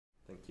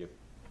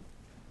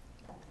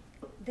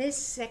This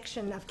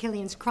section of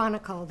Killian's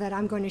Chronicle that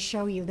I'm going to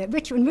show you, that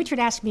when Richard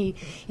asked me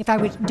if I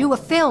would do a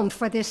film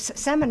for this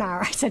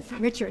seminar, I said,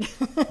 Richard,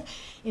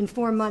 in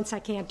 4 months I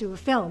can't do a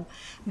film.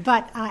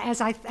 But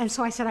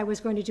so I said I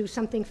was going to do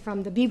something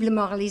from the Bible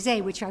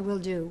Moralisée, which I will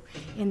do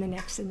in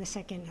the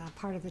second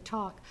part of the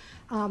talk.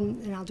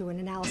 And I'll do an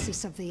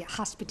analysis of the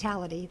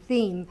hospitality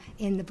theme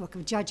in the book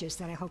of Judges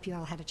that I hope you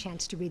all had a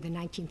chance to read the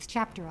 19th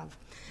chapter of.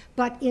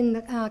 But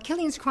in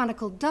Killian's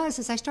Chronicle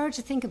as I started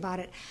to think about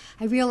it,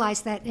 I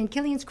realized that in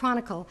Killian's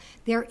Chronicle,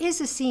 there is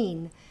a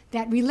scene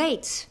that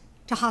relates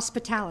to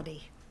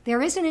hospitality.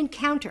 There is an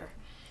encounter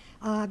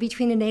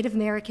between a Native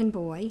American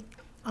boy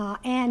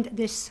and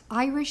this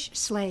Irish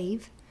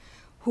slave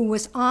who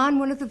was on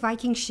one of the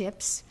Viking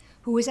ships,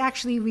 who was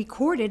actually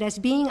recorded as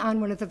being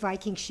on one of the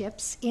Viking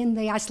ships in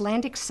the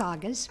Icelandic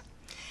sagas.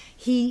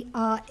 He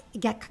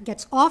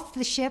gets off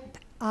the ship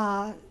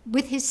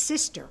with his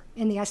sister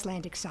in the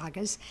Icelandic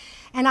sagas,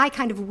 and I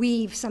kind of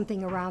weave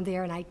something around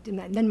there, and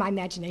then my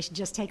imagination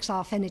just takes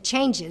off, and it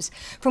changes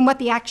from what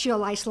the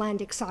actual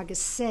Icelandic sagas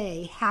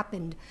say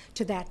happened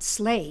to that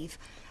slave,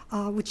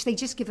 which they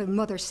just give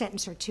another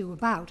sentence or two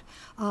about.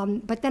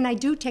 But then I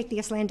do take the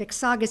Icelandic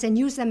sagas and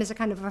use them as a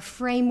kind of a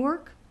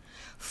framework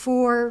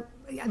for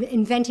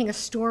inventing a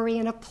story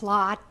and a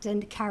plot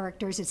and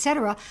characters,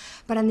 etc.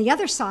 But on the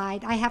other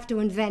side, I have to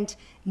invent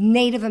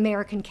Native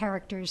American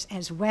characters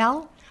as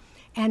well.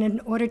 And in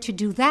order to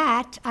do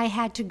that, I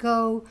had to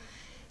go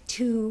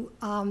to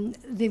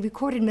the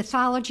recorded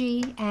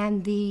mythology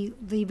and the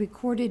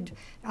recorded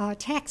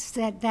texts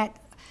that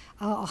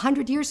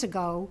 100 years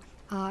ago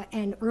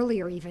and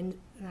earlier even,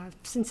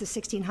 since the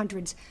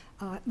 1600s,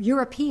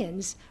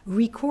 Europeans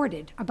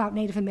recorded about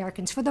Native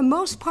Americans. For the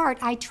most part,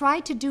 I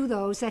tried to do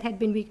those that had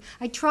been,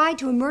 I tried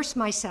to immerse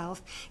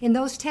myself in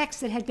those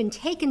texts that had been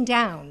taken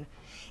down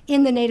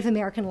in the Native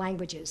American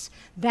languages.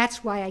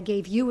 That's why I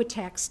gave you a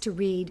text to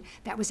read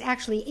that was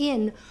actually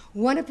in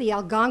one of the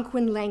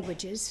Algonquin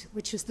languages,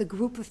 which was the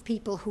group of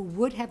people who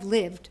would have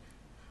lived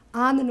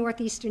on the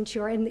northeastern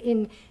shore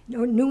in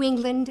New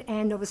England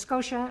and Nova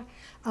Scotia,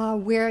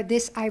 where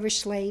this Irish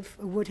slave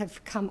would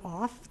have come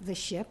off the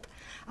ship.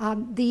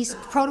 These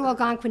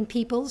Proto-Algonquin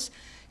peoples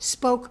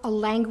spoke a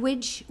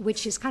language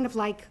which is kind of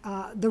like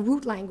the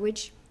root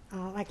language,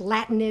 like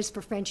Latin is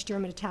for French,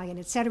 German, Italian,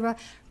 etc.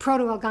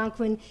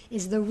 Proto-Algonquin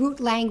is the root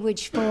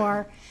language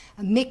for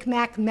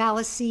Micmac,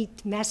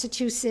 Maliseet,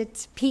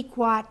 Massachusetts,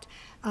 Pequot,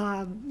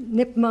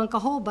 Nipmuc, a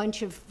whole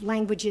bunch of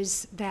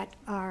languages that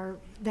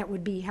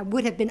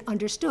would have been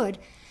understood,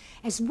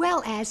 as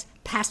well as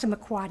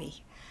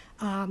Passamaquoddy,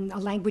 a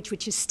language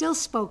which is still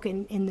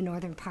spoken in the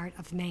northern part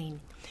of Maine.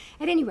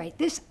 At any rate,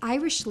 this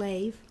Irish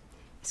slave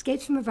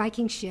escapes from a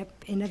Viking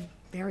ship in a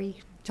very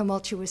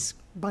tumultuous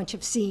bunch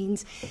of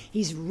scenes.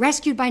 He's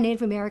rescued by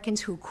Native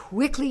Americans who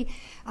quickly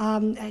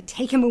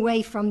take him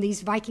away from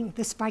this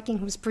Viking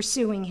who's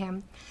pursuing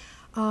him.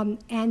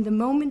 And the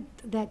moment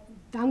that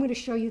I'm going to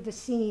show you the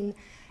scene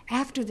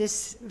after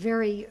this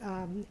very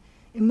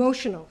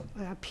emotional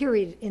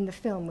period in the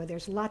film where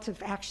there's lots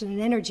of action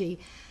and energy,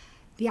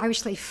 the Irish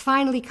slave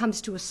finally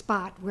comes to a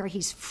spot where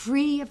he's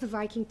free of the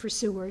Viking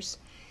pursuers.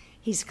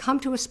 He's come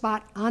to a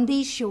spot on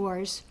these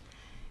shores,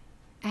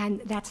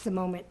 and that's the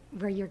moment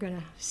where you're going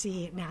to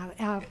see it now.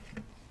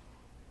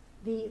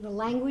 The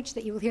language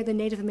that you will hear the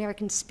Native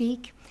Americans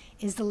speak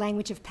is the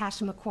language of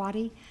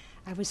Passamaquoddy.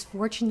 I was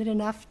fortunate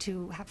enough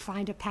to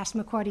find a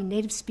Passamaquoddy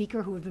native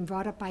speaker who had been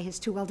brought up by his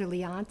two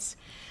elderly aunts.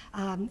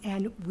 I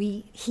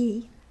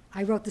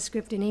wrote the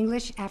script in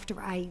English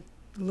after I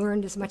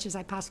learned as much as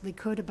I possibly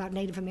could about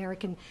Native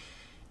American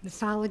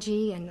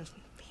mythology and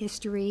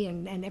history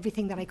and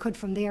everything that I could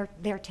from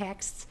their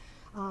texts.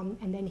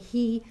 And then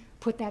he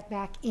put that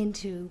back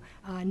into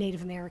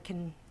Native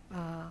American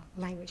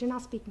language. And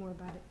I'll speak more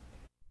about it.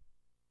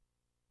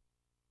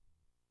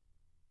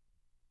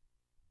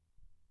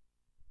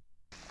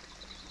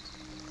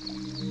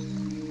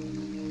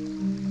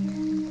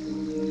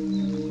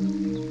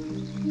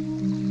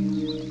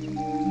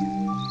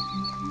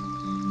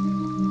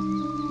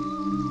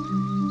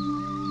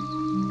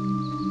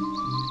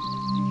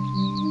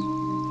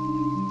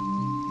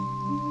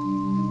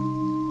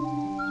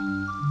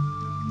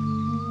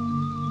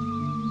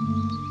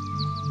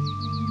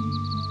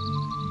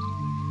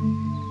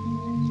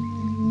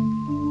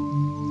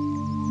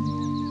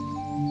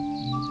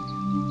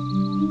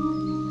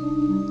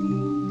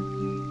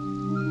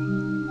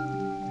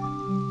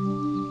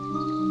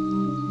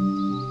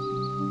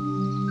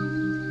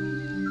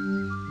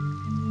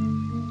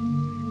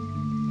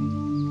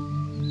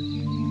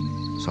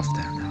 Soft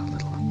there now,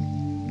 little one.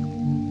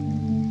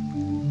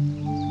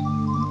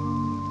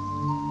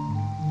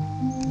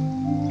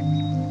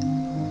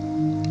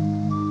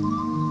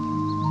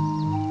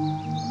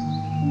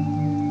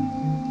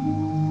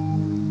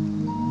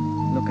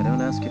 Look, I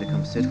don't ask you to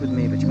come sit with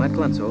me, but you might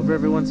glance over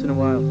every once in a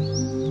while.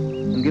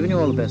 I'm giving you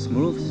all the best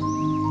moves.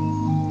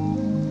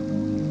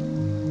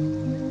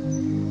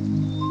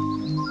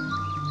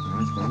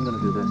 Alright, well, I'm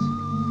gonna do this.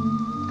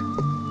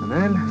 And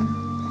then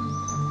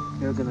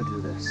you're gonna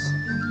do this.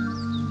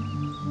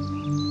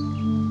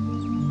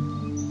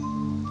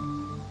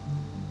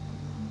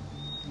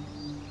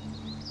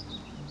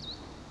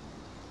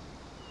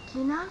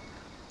 Dina?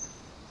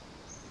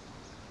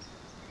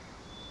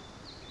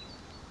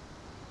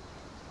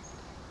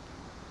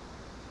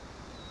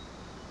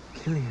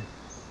 Killian.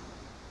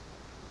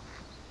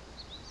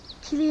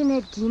 Killian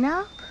et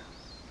Dina?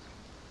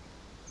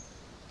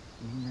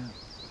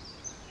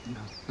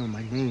 No,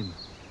 my name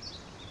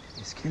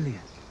is Killian.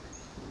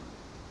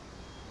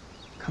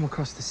 Come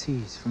across the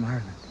seas from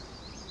Ireland.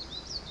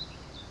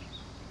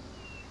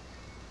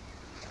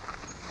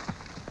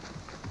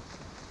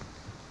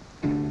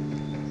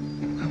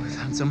 Oh, we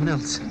found someone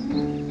else. I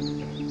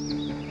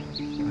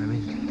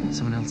mean,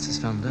 someone else has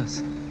found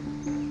us.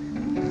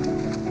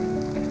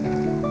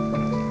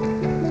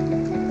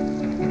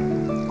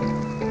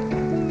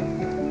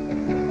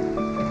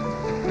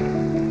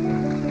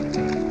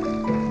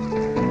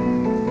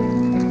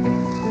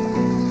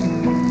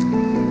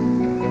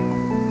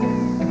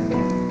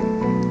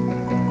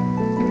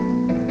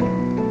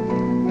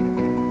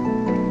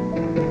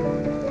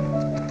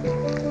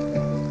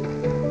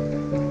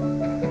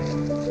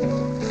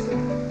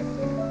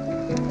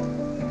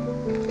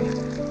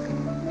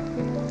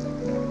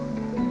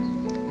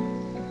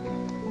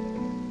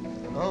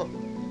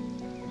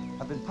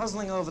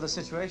 Puzzling over the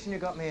situation you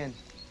got me in.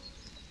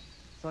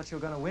 Thought you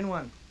were gonna win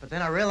one, but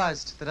then I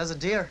realized that as a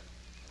deer,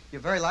 you're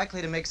very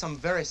likely to make some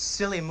very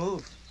silly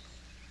move.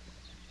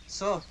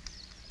 So,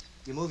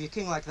 you move your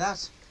king like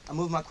that, I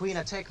move my queen,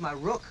 I take my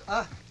rook.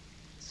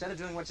 Instead of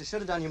doing what you should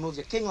have done, you move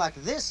your king like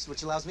this,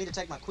 which allows me to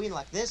take my queen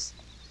like this.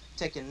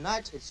 Take your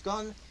knight, it's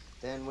gone.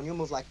 Then when you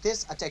move like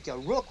this, I take your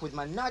rook with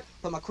my knight,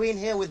 put my queen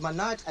here with my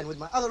knight, and with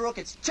my other rook,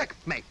 it's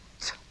checkmate.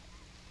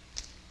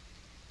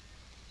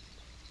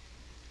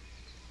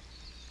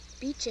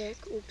 Bicek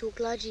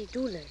uktuklaji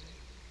dulen.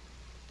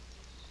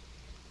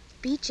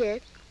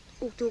 Bicek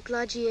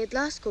uktuklaji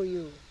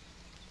edlaskoju.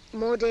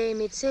 Mode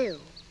mitseo.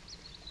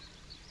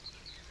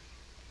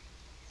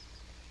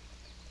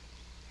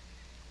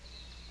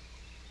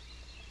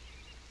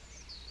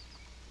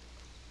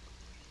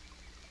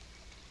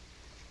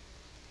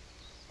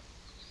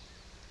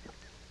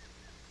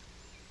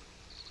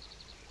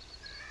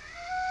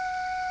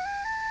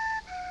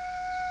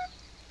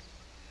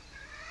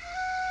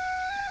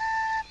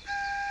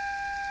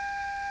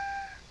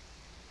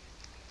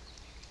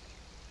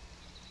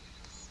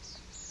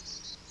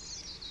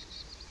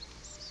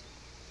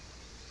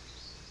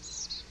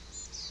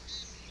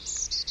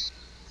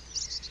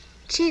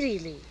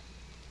 Chirili.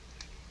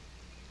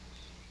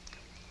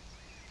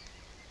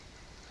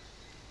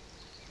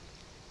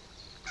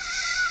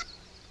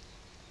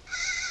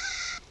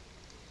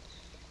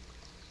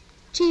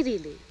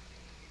 Chirili.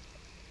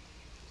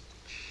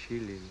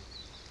 Chili.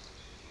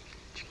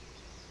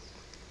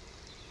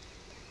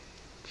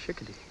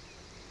 Chickadee.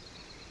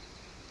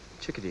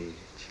 Chickadee.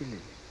 Chili.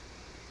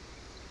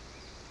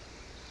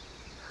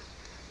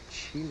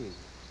 Chili.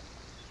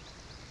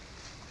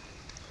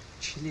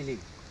 Chili.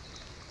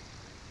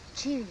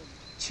 Chili.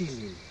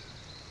 Chili.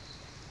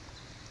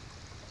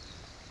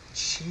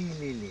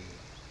 Chili.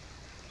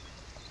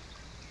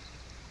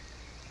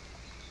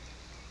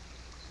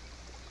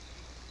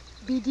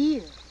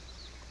 Bidil.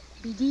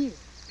 Bidil.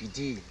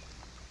 Bidil.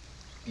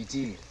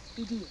 Bidil.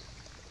 Bidil.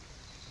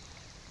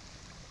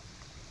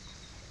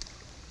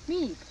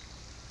 Meep.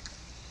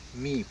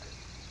 Meep.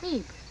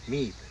 Meep.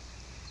 Meep.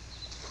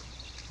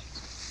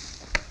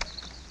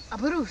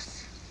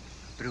 Abrus.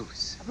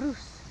 Bruce.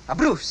 Abrus. A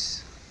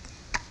Bruce.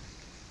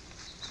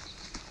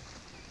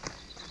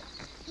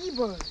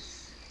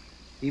 Ebers.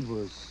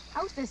 Ebers.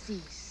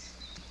 Austasis.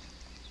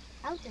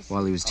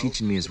 While he was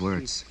teaching me his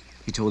words,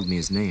 he told me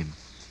his name.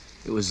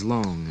 It was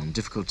long and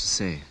difficult to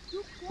say,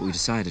 but we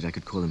decided I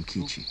could call him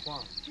Kichi.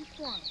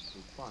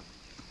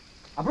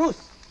 A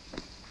Bruce.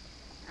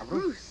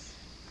 Bruce.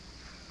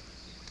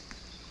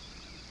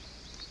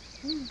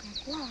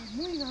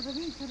 Muy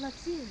rabavita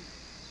laxin.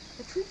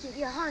 The tweet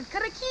your hand.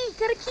 Karaki,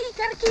 karaki,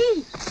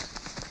 karaki.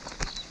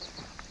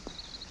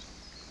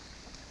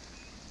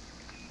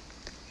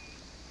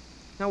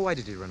 Now, why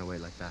did he run away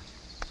like that?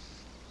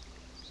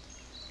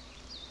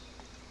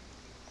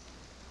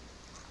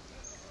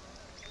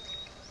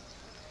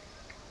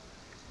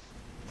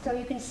 So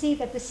you can see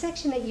that the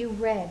section that you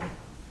read,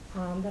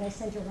 that I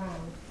sent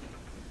around,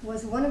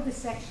 was one of the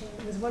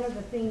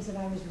things that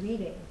I was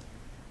reading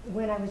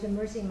when I was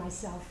immersing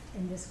myself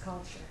in this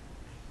culture.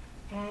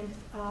 And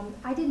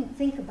I didn't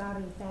think about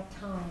it at that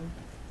time,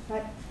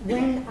 but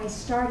when I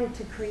started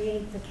to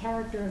create the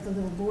character of the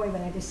little boy,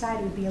 when I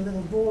decided it would be a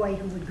little boy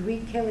who would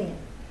greet Killian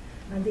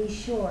on these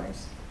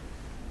shores,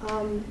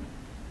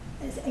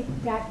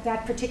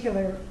 that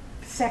particular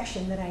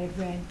section that I had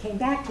read came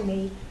back to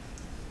me,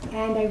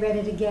 and I read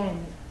it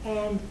again.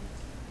 And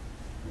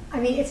I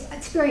mean,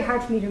 it's very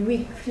hard for me to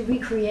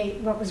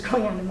recreate what was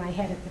going on in my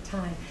head at the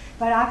time.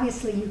 But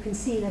obviously you can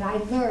see that I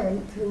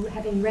learned through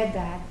having read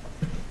that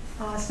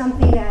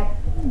something that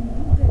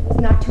is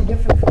not too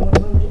different from what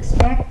one would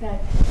expect,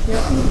 that there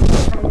is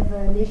some kind of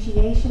an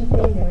initiation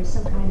thing, there is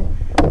some kind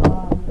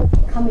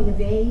of coming of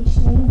age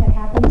thing that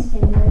happens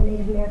in the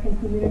Native American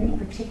community,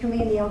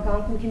 particularly in the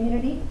Algonquin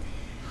community.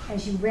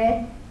 As you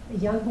read, a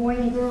young boy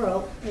and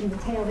girl, in the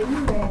tale that you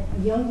read,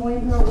 a young boy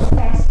and girl were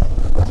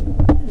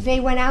fasting. They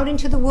went out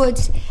into the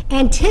woods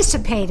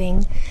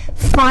anticipating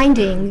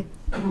finding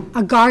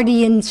a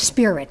guardian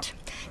spirit.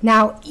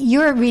 Now,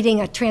 you're reading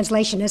a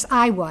translation as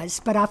I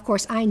was, but of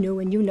course I knew,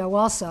 and you know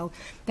also,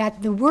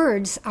 that the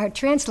words are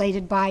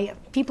translated by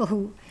people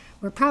who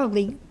were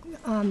probably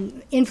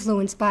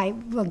influenced by,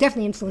 well,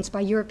 definitely influenced by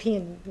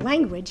European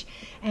language.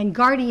 And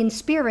guardian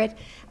spirit,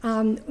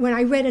 when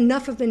I read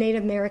enough of the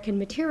Native American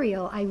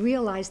material, I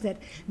realized that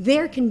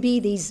there can be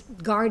these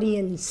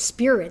guardian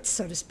spirits,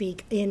 so to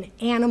speak, in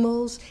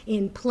animals,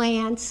 in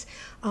plants.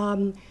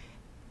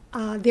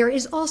 There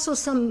is also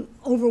some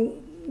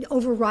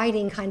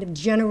overriding kind of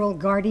general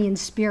guardian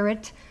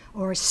spirit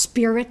or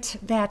spirit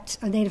that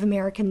Native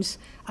Americans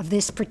of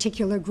this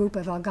particular group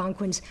of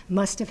Algonquins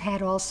must have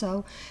had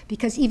also,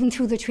 because even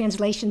through the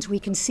translations we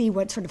can see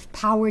what sort of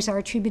powers are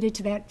attributed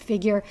to that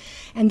figure,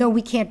 and though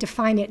we can't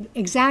define it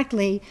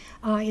exactly,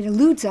 it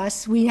eludes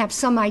us. We have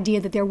some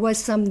idea that there was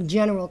some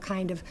general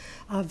kind of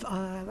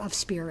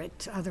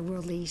spirit,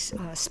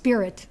 otherworldly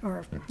spirit,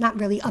 or not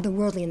really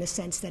otherworldly in the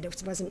sense that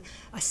it wasn't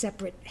a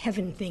separate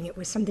heaven thing. It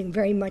was something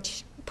very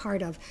much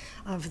part of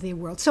the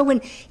world. So when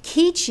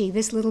Kichi,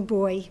 this little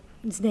boy,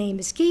 his name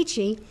is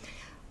Kichi,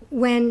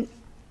 when,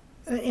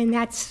 and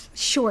that's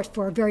short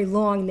for a very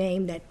long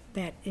name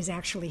that is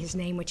actually his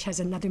name, which has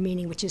another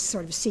meaning, which is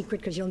sort of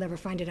secret because you'll never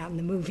find it out in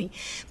the movie.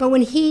 But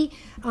when he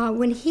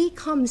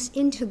comes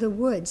into the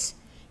woods,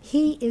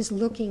 he is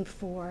looking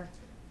for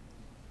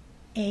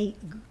a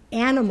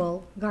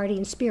animal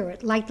guardian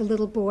spirit, like the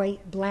little boy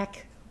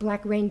Black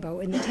Rainbow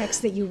in the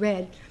text that you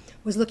read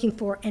was looking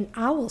for an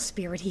owl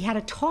spirit. He had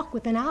a talk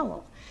with an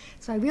owl.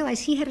 So I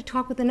realized he had a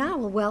talk with an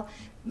owl. Well,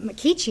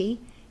 Kichi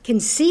can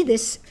see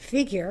this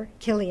figure,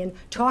 Killian,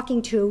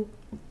 talking to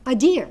a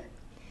deer.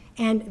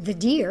 And the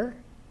deer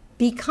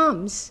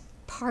becomes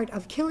part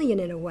of Killian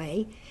in a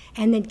way.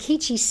 And then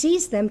Kichi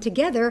sees them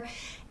together.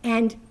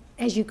 And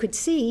as you could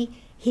see,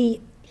 he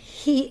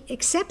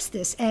accepts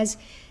this as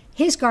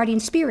his guardian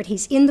spirit.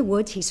 He's in the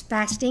woods, he's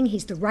fasting,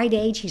 he's the right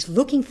age, he's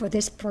looking for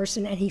this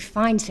person, and he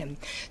finds him.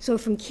 So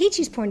from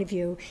Kichi's point of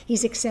view,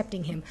 he's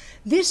accepting him.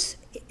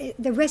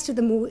 The rest of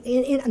the movie,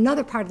 in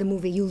another part of the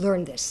movie, you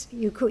learn this.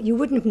 You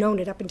wouldn't have known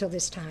it up until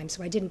this time,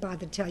 so I didn't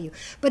bother to tell you.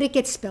 But it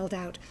gets spelled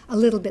out a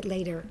little bit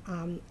later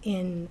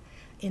in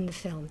the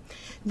film.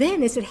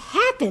 Then, as it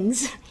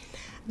happens,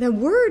 the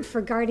word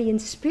for guardian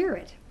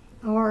spirit,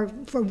 or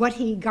for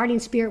guardian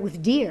spirit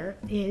with deer,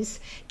 is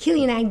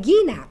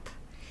Killianaginap.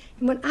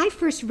 And when I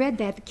first read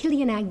that,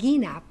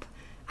 Killianaginap,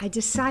 I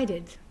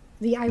decided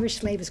the Irish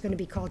slave is going to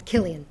be called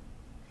Killian,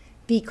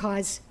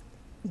 because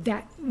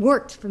that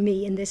worked for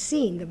me in this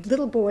scene. The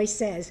little boy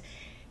says,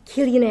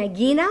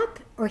 Killianaginap,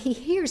 or he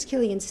hears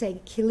Killian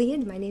say,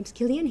 Killian, my name's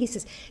Killian. He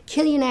says,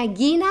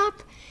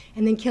 Killianaginap,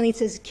 and then Killian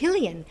says,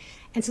 Killian.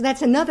 And so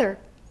that's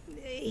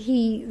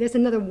there's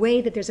another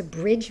way that there's a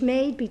bridge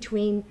made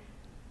between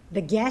the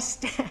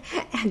guest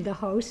and the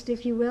host,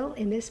 if you will,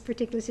 in this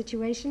particular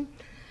situation.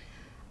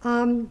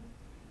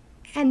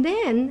 And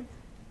then,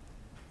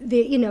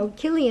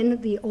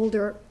 Killian, the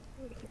older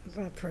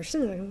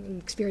person, an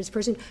experienced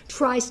person,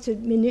 tries to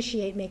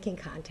initiate making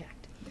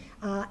contact.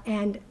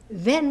 And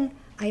then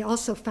I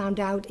also found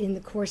out in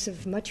the course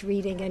of much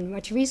reading and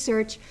much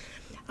research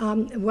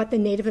what the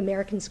Native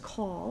Americans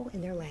call, in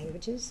their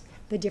languages,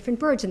 the different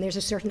birds. And there's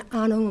a certain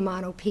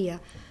onomatopoeia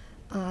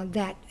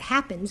that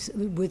happens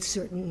with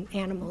certain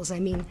animals. I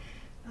mean,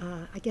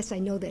 I guess I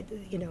know that,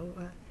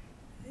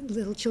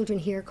 little children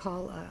here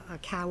call a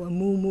cow a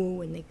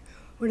moo-moo, and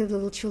what do the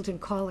little children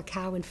call a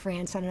cow in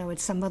France? I don't know,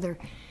 it's some other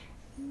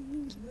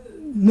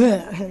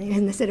meh,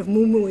 and instead of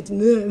moo-moo, it's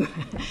meh.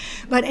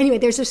 But anyway,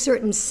 there's a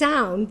certain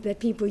sound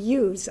that people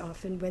use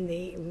often when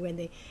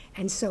they,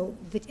 and so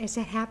as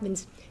that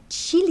happens,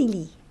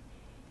 chilili,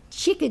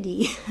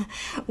 chickadee,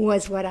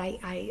 was what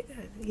I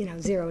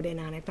zeroed in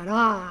on. I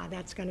thought,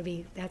 that's going to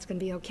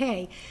be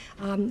okay.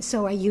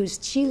 So I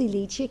used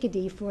chilili,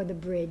 chickadee for the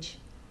bridge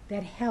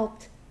that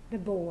helped the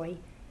boy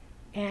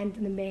and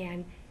the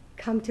man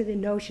come to the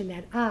notion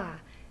that,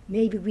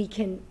 maybe we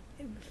can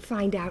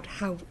find out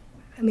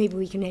maybe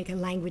we can make a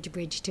language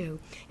bridge too.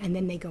 And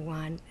then they go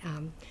on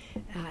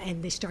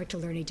and they start to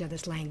learn each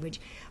other's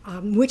language,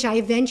 which I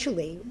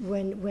eventually,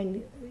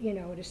 when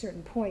at a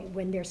certain point,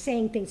 when they're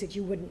saying things that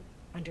you wouldn't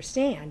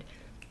understand,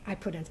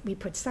 we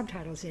put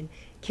subtitles in.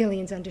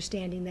 Killian's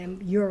understanding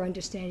them, you're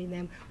understanding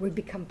them, we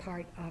become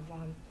part of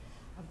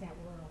that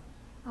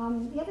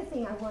world. The other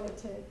thing I wanted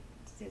to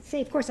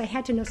say, of course, I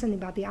had to know something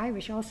about the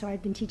Irish also.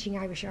 I've been teaching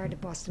Irish art at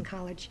Boston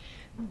College,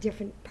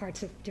 different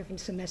parts of different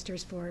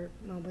semesters for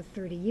almost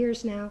 30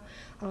 years now.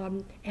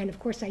 And of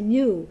course, I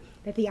knew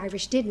that the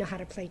Irish did know how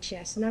to play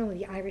chess. Not only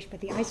the Irish,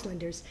 but the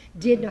Icelanders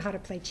did know how to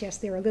play chess.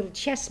 There are little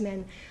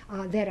chessmen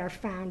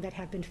that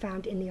have been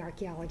found in the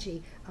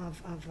archaeology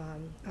of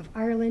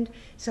Ireland.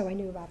 So I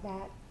knew about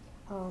that.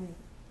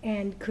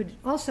 And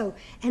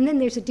then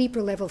there's a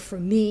deeper level for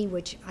me,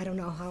 which I don't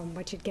know how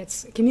much it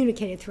gets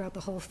communicated throughout the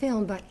whole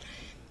film, but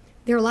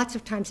there are lots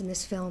of times in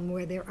this film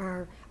where there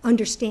are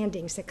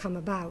understandings that come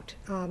about.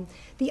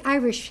 The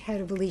Irish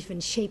had a belief in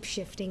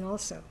shape-shifting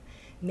also.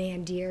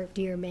 Man, deer,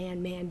 deer,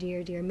 man,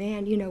 deer, deer,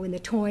 man. You know, in the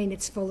Toyne,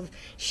 it's full of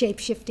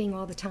shape-shifting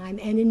all the time.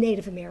 And in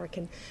Native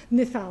American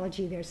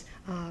mythology, there's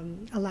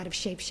a lot of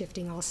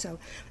shape-shifting also.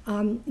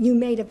 You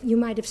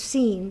might have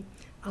seen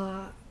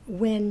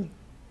when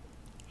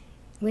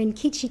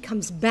Kichi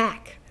comes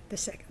back,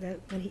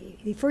 when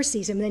he first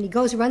sees him, then he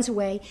runs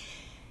away.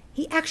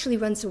 He actually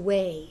runs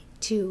away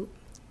to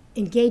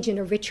engage in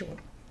a ritual.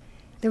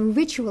 The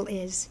ritual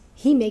is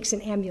he makes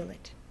an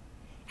amulet,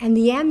 and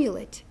the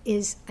amulet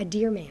is a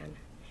deer man,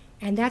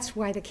 and that's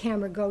why the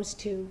camera goes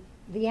to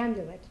the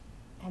amulet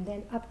and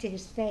then up to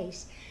his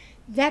face.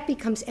 That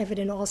becomes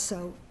evident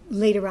also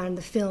later on in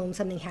the film.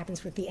 Something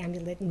happens with the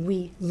amulet, and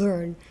we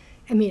learn,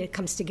 I mean, it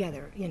comes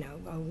together, you know,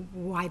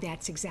 why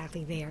that's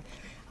exactly there.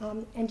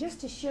 And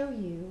just to show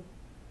you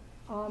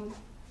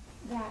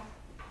that,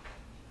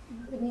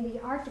 I mean, my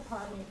art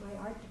department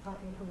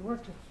who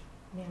worked with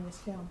me on this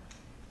film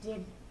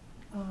did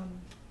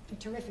a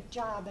terrific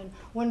job, and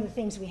one of the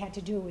things we had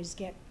to do was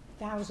get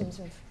thousands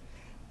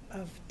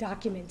of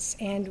documents,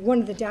 and one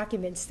of the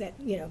documents that,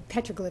 you know,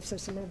 petroglyphs are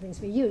some of the things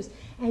we use,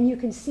 and you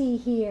can see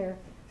here,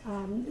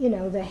 you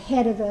know, the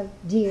head of a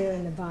deer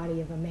and the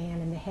body of a man,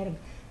 and the head of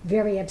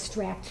very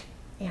abstract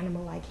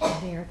animal-like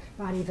head there,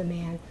 body of a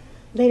man.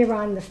 Later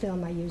on in the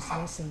film, I use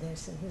this, and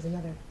here's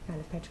another kind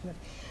of petroglyph.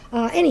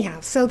 Anyhow,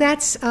 so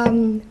that's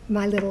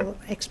my little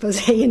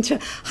expose into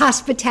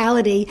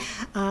hospitality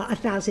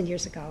 1,000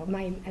 years ago,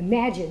 my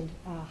imagined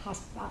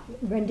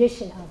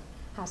rendition of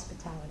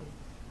hospitality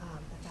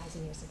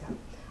 1,000 years ago.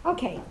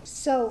 Okay,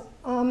 so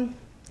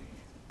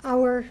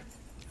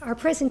our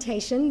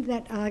presentation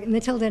that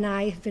Matilda and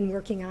I have been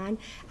working on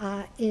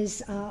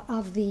is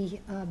of the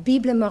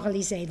Bible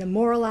moralisée, the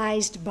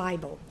moralized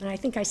Bible. And I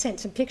think I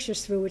sent some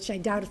pictures through, which I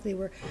doubt if they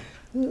were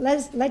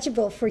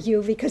legible for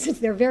you, because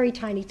they're very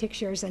tiny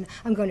pictures, and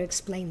I'm going to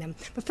explain them.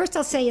 But first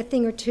I'll say a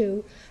thing or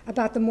two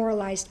about the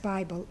moralized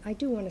Bible. I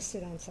do want to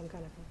sit on some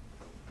kind of a...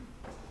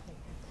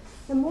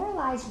 The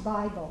moralized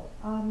Bible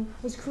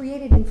was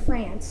created in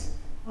France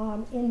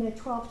in the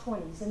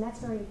 1220s, and that's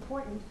very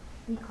important,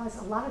 because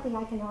a lot of the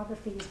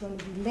iconography is going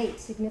to relate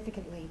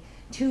significantly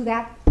to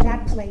that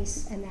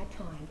place and that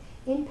time.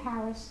 In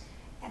Paris,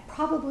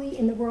 probably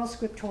in the Royal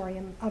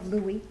Scriptorium of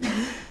Louis,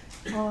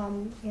 in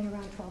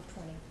around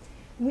 1220.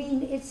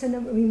 It's a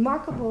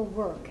remarkable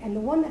work, and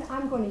the one that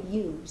I'm going to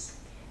use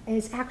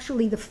is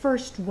actually the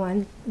first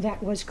one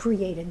that was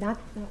created.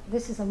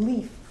 This is a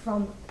leaf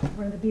from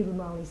one of the Bible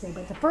moralisée,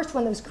 but the first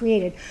one that was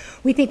created,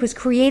 we think was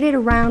created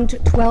around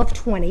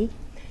 1220.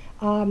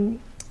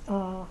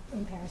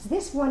 In Paris.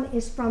 This one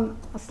is from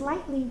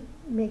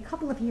a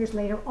couple of years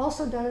later,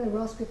 also done in the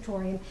Royal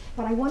Scriptorium,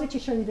 but I wanted to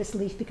show you this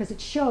leaf because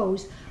it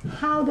shows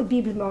how the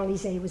Bible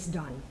moralisée was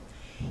done.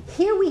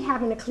 Here we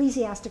have an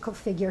ecclesiastical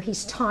figure.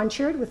 He's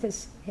tonsured with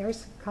his hair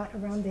cut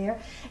around there,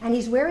 and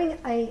he's wearing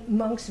a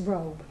monk's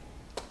robe.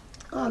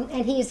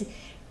 And he is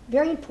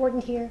very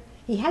important here.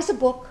 He has a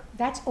book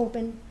that's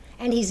open,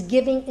 and he's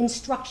giving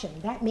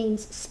instruction. That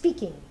means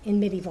speaking in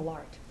medieval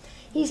art.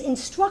 He's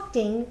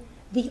instructing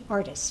the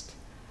artist.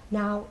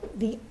 Now,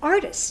 the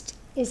artist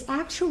is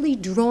actually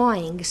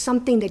drawing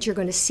something that you're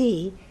going to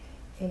see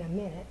in a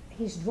minute.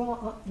 He's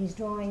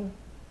drawing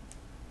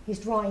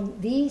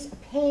a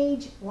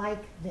page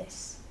like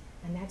this,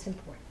 and that's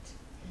important.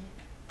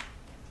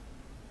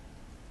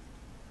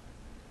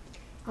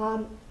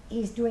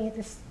 He's doing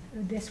it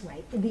this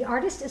way. The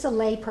artist is a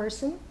lay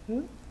person,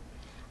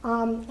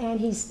 and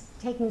he's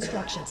taking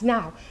instructions.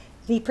 Now,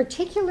 the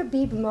particular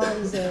Bible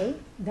moralisée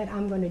that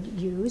I'm going to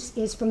use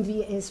it's in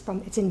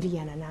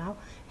Vienna now.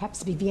 It happens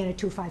to be Vienna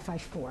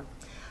 2554.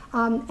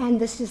 And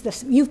this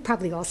is you've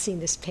probably all seen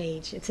this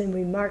page. It's a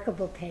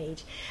remarkable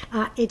page.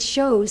 It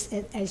shows,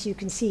 as you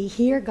can see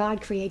here,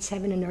 God creates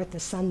heaven and earth, the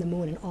sun, the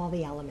moon, and all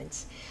the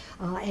elements.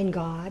 And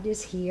God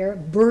is here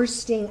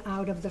bursting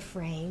out of the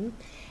frame.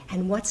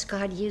 And what's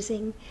God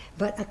using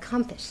but a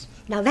compass?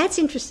 Now that's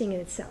interesting in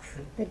itself,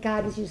 that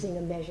God is using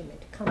a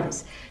measurement, a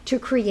compass, to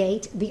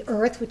create the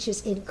earth, which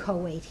is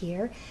inchoate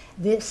here,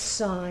 the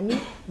sun,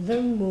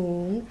 the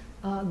moon,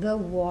 the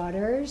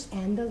waters,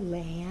 and the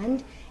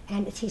land,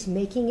 and he's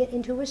making it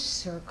into a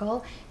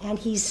circle, and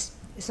he's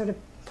sort of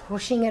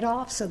pushing it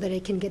off so that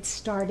it can get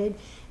started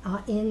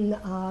in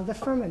the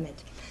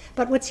firmament.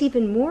 But what's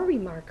even more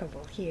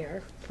remarkable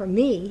here, for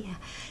me,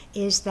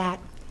 is that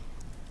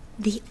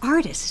the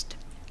artist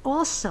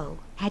also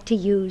had to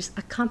use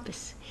a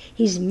compass.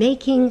 He's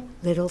making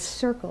little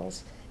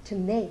circles to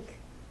make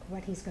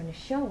what he's going to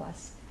show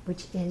us,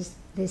 which is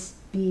this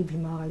Bible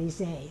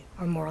moralisée,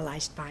 or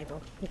moralized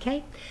Bible.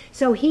 Okay?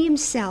 So he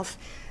himself,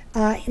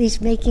 he's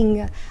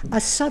making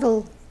a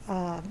subtle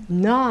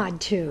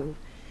nod to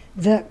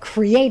the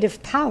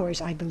creative powers,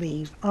 I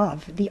believe,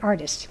 of the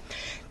artist.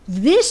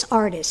 This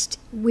artist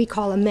we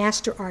call a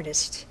master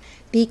artist,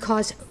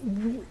 because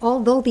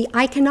although the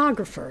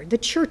iconographer, the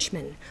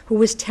churchman, who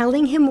was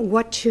telling him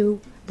what to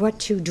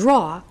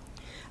draw,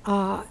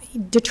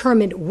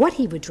 determined what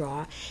he would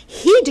draw.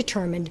 He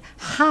determined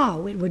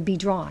how it would be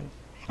drawn.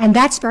 And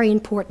that's very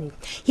important.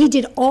 He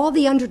did all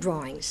the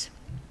underdrawings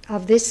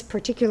of this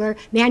particular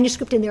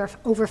manuscript, and there are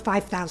over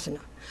 5,000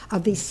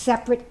 of these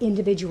separate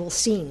individual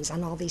scenes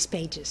on all these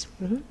pages.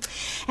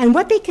 And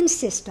what they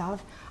consist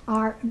of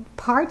are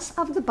parts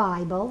of the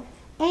Bible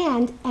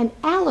and an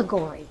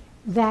allegory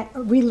that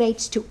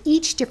relates to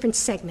each different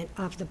segment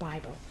of the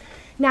Bible.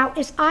 Now,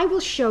 as I will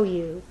show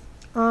you,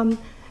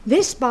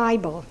 this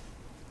Bible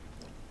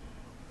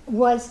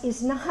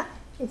is not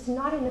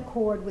in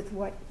accord with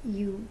what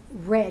you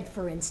read,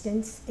 for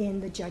instance,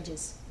 in the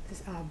Judges,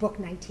 book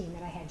 19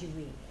 that I had you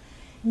read.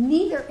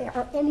 Neither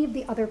are any of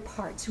the other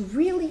parts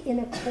really in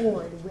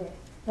accord with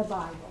the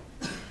Bible.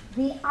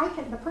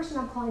 The person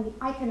I'm calling the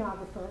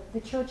iconographer,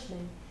 the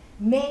churchman,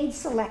 made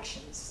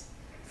selections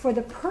for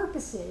the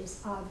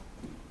purposes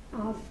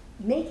of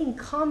making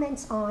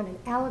comments on and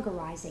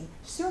allegorizing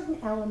certain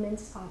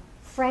elements of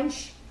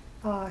French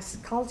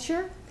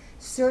culture,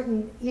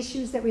 certain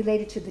issues that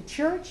related to the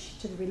church,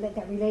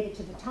 that related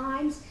to the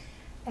times.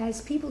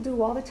 As people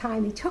do all the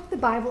time, he took the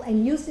Bible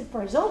and used it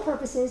for his own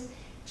purposes,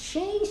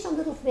 changed a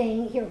little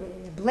thing, here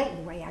in a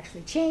blatant way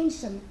actually, changed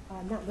some,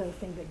 not little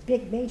thing, but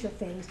big major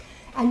things,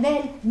 and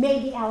then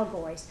made the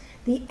allegories.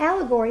 The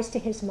allegories, to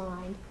his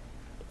mind,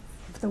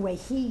 the way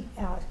he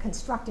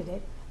constructed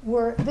it,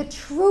 were the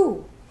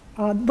true,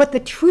 what the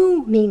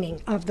true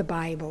meaning of the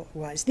Bible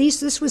was.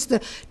 This was the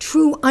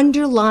true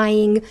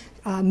underlying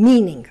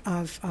meaning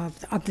of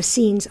the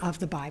scenes of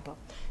the Bible.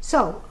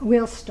 So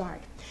we'll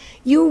start.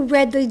 You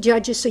read the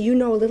Judges, so you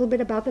know a little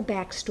bit about the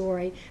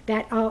backstory,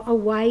 that a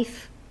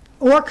wife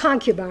or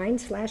concubine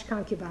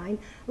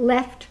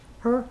left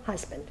her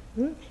husband.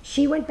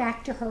 She went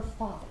back to her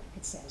father,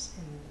 it says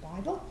in the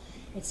Bible.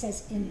 It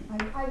says,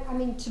 I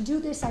mean, to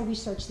do this, I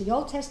researched the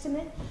Old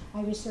Testament,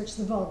 I researched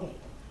the Vulgate.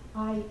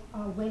 I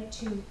went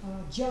to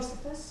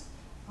Josephus,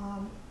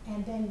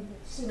 and then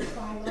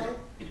Philo,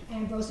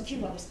 Ambrose, a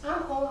few others.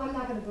 I'm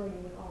not going to burden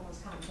you with all those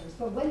commentaries,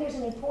 but when there's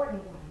an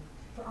important one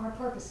for our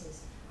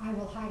purposes, I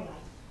will highlight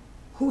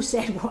who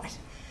said what.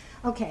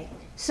 Okay,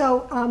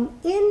 so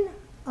in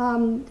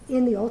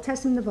the Old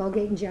Testament, the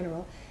Vulgate in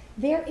general,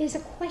 there is a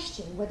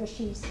question whether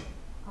she's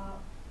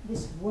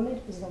this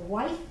woman is a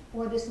wife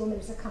or this woman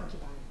is a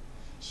concubine.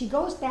 She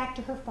goes back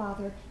to her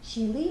father.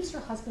 She leaves her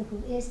husband,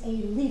 who is a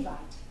Levite.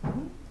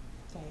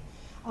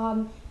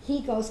 Okay. He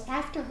goes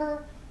after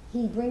her.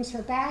 He brings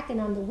her back, and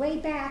on the way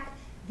back,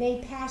 they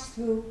pass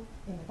through,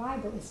 in the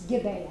Bible, it's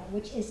Gibeah,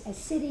 which is a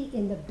city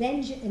in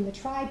the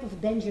tribe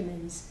of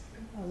Benjamin's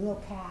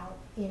locale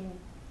in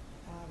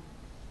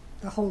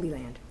the Holy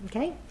Land.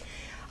 Okay.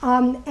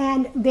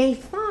 And they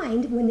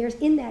find, when they're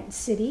in that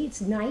city, it's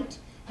night,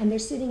 and they're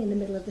sitting in the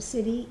middle of the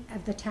city,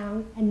 of the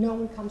town, and no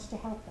one comes to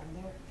help them.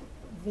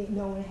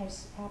 No one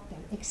has helped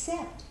them,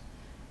 except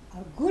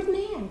a good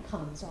man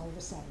comes all of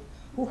a sudden,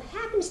 who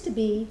happens to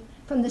be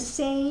from the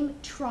same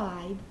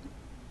tribe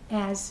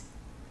as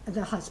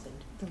the husband,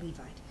 the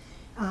Levite.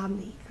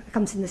 He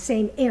comes in the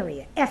same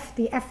area,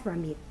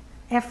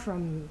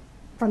 from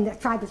the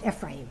tribe of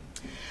Ephraim.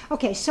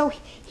 Okay, so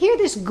here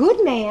this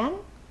good man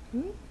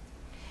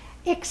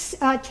takes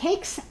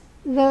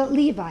the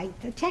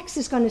Levite. The text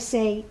is going to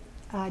say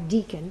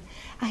deacon.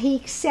 He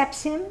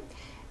accepts him,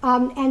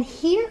 and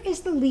here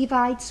is the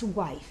Levite's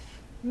wife.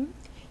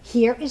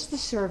 Here is the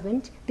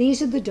servant.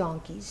 These are the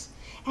donkeys.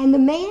 And the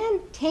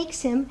man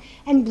takes him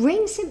and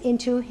brings him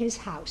into his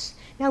house.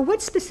 Now,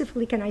 what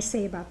specifically can I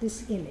say about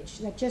this image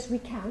that just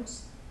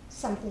recounts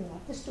something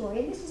like the story?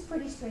 And this is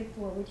pretty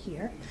straightforward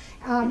here.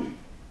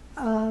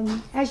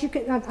 As you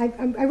can,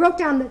 I wrote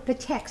down the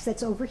text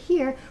that's over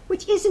here,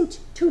 which isn't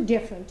too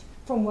different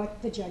from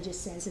what the Judges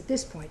says at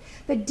this point.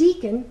 But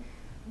deacon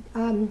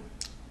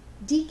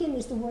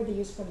is the word they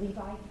use for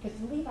Levite, because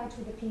the Levites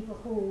were the people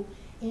who,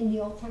 in the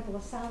old Temple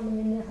of Solomon,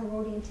 in the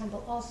Herodian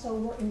Temple, also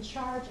were in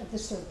charge of the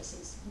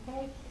services.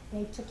 Okay,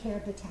 they took care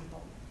of the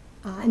temple,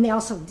 and they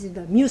also did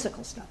the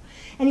musical stuff.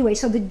 Anyway,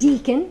 so the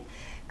deacon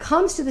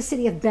comes to the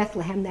city of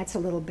Bethlehem. That's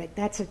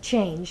a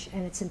change,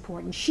 and it's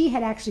important. She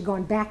had actually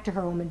gone back to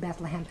her home in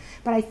Bethlehem,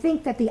 but I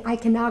think that the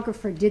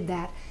iconographer did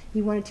that.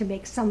 He wanted to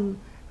make some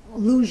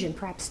allusion,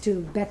 perhaps,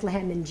 to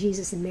Bethlehem and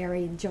Jesus and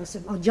Mary and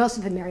Joseph,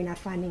 Joseph and Mary not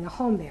finding a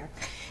home there,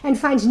 and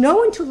finds no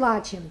one to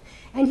lodge him.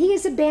 And he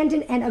is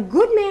abandoned, and a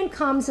good man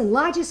comes and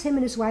lodges him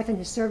and his wife and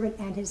his servant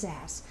and his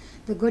ass.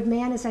 The good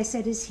man, as I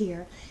said, is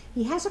here.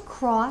 He has a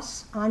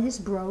cross on his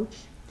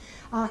brooch.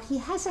 He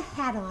has a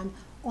hat on.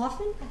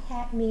 Often a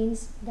hat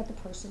means that the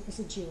person is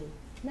a Jew.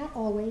 Not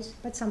always,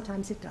 but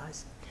sometimes it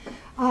does.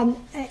 And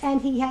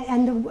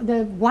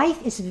the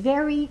wife is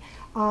very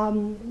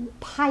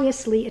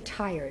piously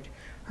attired.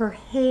 Her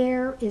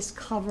hair is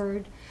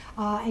covered,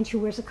 and she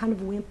wears a kind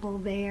of wimple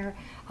there.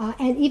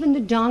 And even the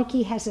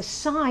donkey has a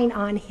sign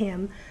on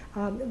him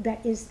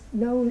that is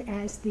known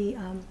as the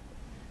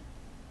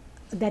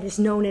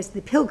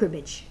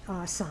pilgrimage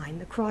sign,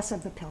 the cross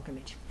of the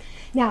pilgrimage.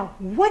 Now,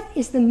 what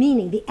is the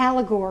meaning, the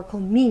allegorical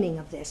meaning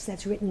of this?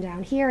 That's written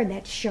down here, and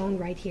that's shown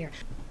right here.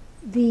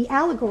 The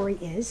allegory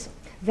is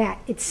that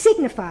it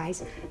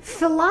signifies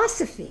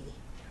philosophy,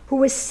 who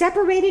was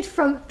separated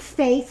from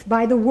faith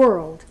by the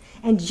world,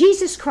 and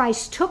Jesus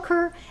Christ took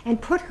her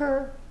and put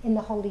her in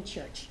the Holy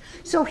Church.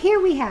 So here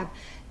we have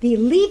the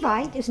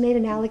Levite is made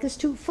analogous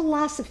to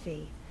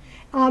philosophy,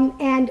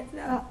 and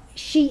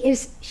she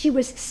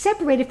was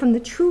separated from the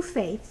true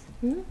faith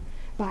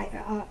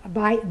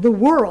by the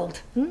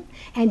world,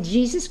 and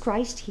Jesus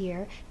Christ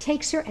here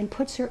takes her and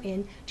puts her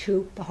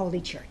into the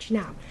Holy Church.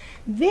 Now,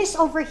 this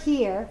over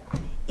here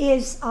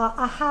is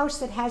a house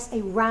that has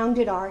a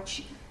rounded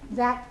arch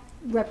that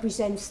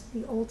represents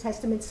the Old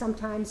Testament.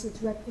 Sometimes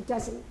it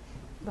doesn't.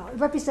 Well, it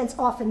represents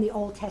often the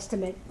Old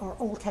Testament or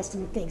Old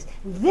Testament things.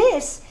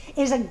 This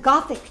is a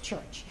Gothic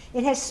church.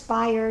 It has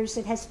spires,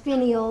 it has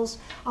finials,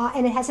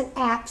 and it has an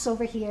apse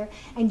over here.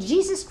 And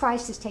Jesus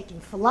Christ is taking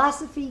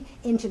philosophy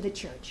into the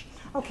church.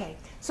 Okay,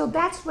 so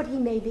that's what he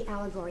made the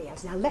allegory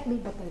as. Now but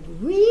the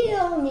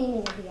real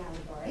meaning of the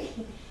allegory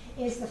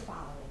is the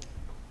following.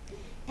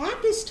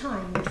 At this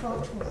time, in the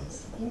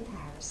 1220s, in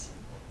Paris,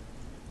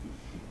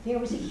 there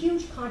was a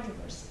huge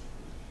controversy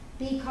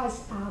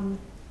because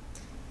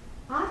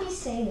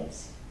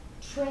Avicenna's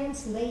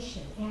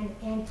translation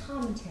and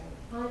commentary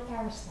on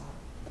Aristotle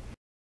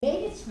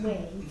made its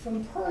way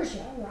from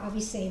Persia, where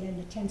Avicenna in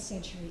the 10th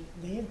century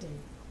lived and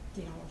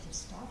did all of his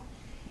stuff.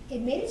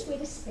 It made its way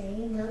to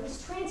Spain, where it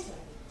was translated.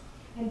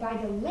 And by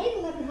the late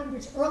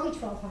 1100s, early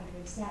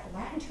 1200s, that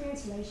Latin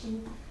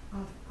translation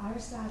of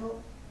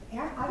Aristotle,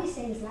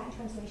 Avicenna's Latin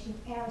translation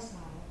of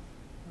Aristotle,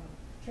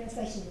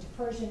 translation into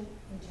Persian,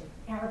 into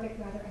Arabic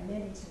rather, and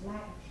then into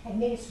Latin, had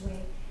made its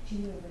way to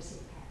the University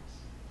of Paris.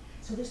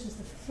 So this was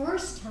the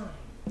first time,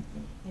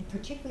 and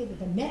particularly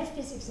the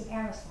metaphysics of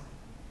Aristotle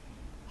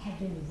had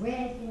been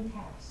read in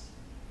Paris,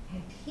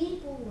 and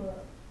people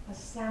were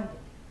astounded.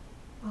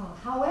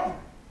 However,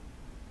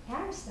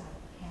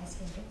 Aristotle has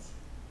in it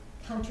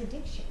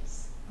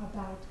contradictions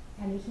about,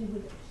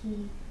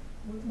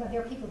 well,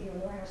 there are people here who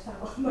know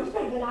Aristotle much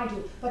better than I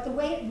do, but the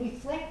way it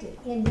reflected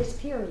in this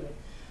period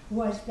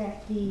was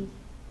that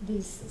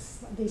these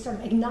sort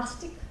of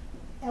agnostic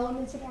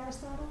elements of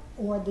Aristotle,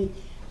 or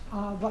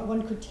what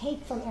one could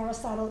take from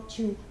Aristotle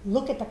to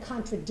look at the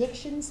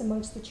contradictions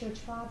amongst the church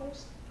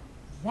fathers,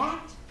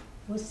 that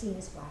was seen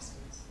as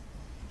blasphemous.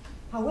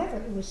 However,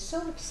 it was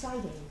so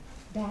exciting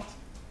that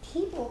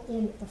people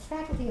in the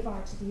Faculty of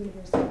Arts at the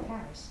University of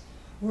Paris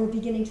were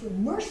beginning to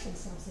immerse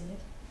themselves in it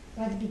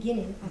by the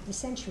beginning of the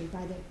century,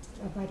 by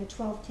the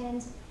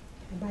 1210s,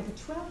 and by the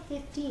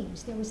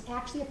 1215s, there was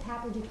actually a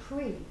papal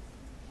decree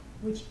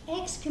which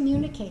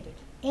excommunicated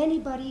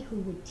anybody who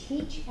would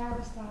teach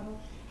Aristotle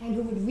and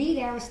who would read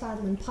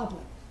Aristotle in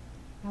public.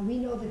 Now, we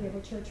know that there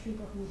were church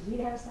people who would read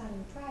Aristotle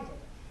in private,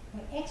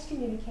 but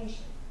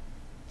excommunication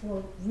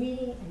for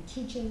reading and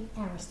teaching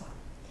Aristotle.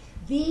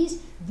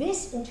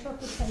 This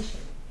interpretation,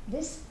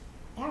 this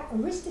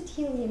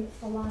Aristotelian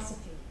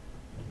philosophy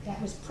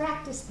that was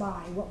practiced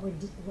by what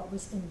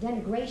was in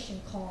denigration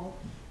called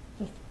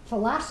the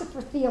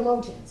philosopher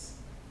theologians,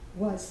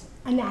 was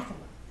anathema.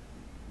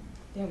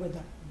 There were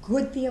the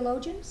good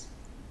theologians,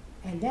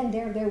 and then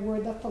there were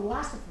the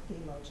philosopher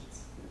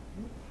theologians.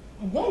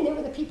 And then there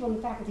were the people in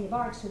the Faculty of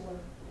Arts who were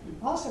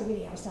also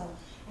reading Aristotle,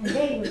 and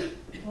they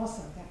were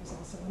also, that was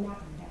also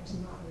anathema, that was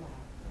not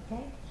allowed,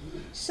 okay?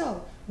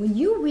 So when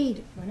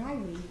I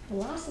read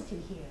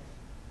philosophy here,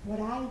 what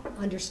I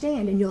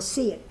understand, and you'll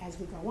see it as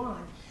we go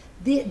on,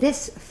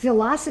 this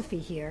philosophy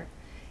here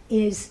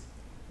is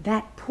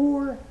that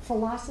poor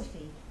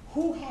philosophy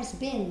who has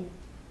been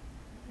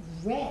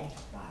read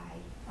by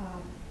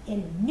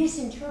and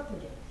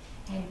misinterpreted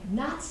and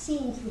not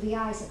seen through the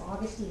eyes of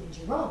Augustine and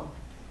Jerome,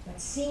 but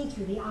seen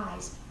through the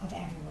eyes of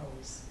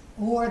Averroes,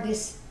 or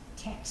this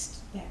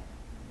text that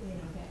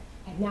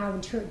had now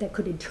that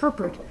could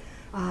interpret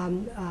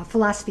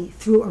philosophy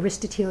through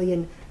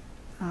Aristotelian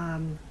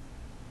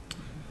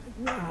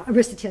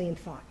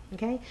thought.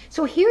 Okay,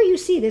 so here you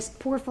see this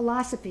poor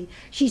philosophy.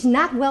 She's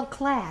not well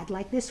clad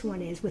like this one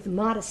is, with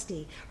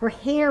modesty. Her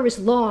hair is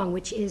long,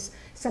 which is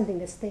something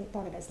that's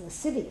thought of as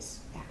lascivious,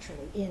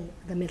 actually, in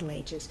the Middle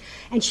Ages.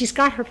 And she's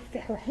got her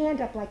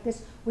hand up like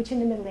this, which in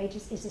the Middle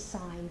Ages is a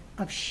sign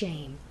of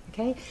shame.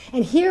 Okay,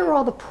 and here are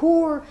all the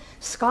poor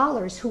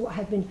scholars who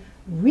have been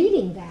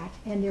reading that,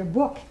 and their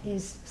book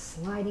is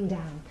sliding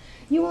down.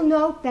 You will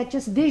note that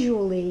just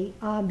visually,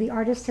 the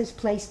artist has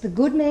placed the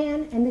good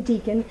man and the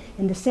deacon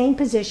in the same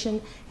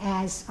position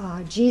as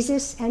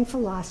Jesus and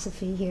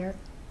philosophy here.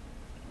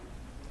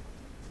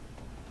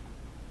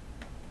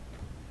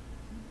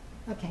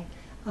 Okay,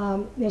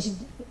 I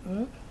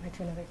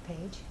turn another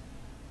page.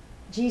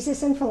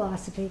 Jesus and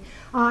philosophy,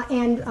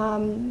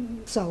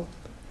 so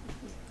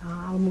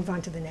I'll move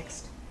on to the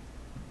next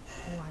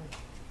one.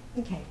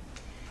 Okay,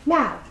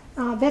 now.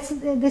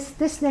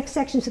 This next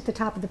section is at the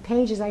top of the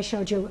page, as I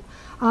showed you.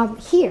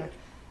 Here,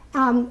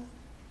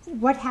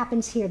 what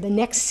happens here? The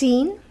next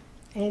scene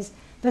is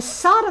the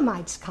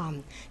Sodomites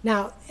come.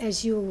 Now,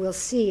 as you will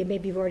see,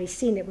 maybe you've already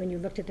seen it when you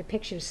looked at the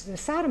pictures, the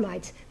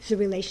Sodomites is a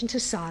relation to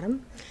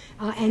Sodom,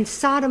 and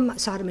Sodom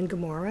and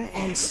Gomorrah,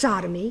 and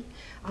sodomy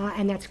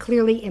And that's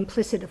clearly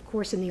implicit, of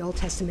course, in the Old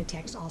Testament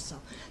text also.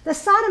 The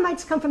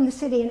Sodomites come from the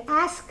city and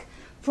ask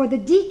for the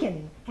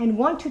deacon and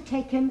want to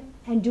take him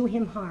and do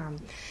him harm.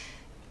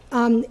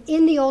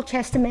 In the Old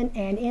Testament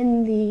and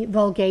in the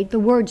Vulgate, the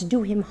words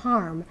 "do him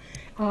harm"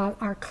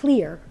 are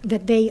clear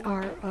that they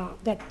are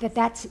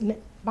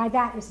by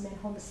that is meant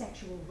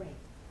homosexual rape.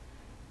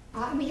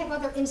 We have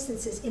other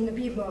instances in the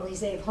Beaver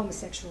Moralisé of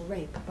homosexual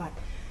rape, but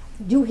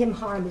 "do him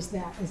harm" is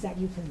that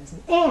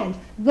euphemism. And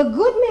the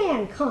good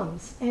man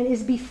comes and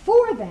is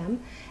before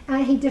them,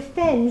 and he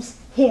defends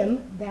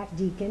him, that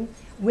deacon,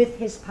 with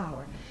his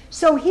power.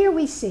 So here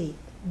we see,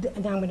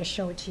 now I'm going to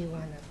show it to you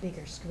on a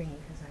bigger screen.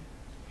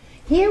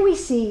 Here we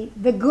see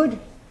the good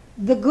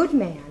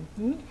man,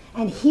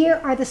 and here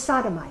are the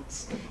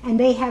Sodomites. And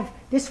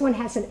this one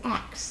has an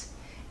axe,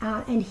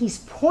 and he's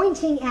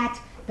pointing at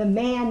the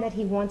man that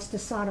he wants to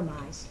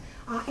sodomize.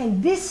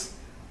 And this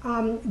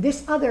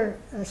other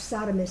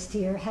sodomist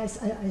here has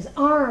his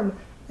arm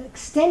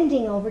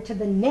extending over to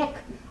the neck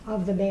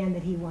of the man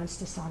that he wants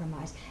to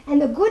sodomize. And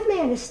the good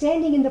man is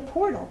standing in the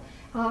portal,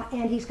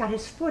 and he's got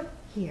his foot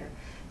here.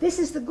 This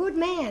is the good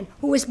man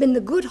who has been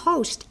the good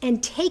host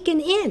and taken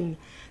in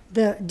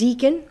the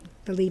deacon,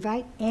 the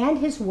Levite, and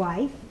his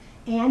wife,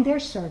 and their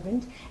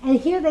servant. And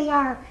here they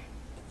are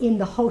in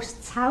the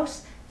host's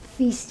house,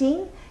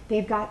 feasting.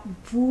 They've got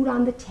food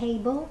on the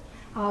table.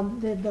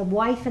 The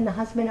wife and the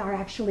husband are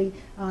actually,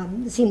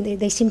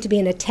 they seem to be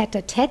in a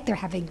tete-a-tete. They're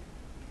having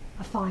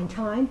a fine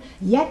time.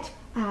 Yet,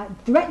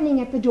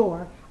 threatening at the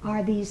door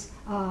are these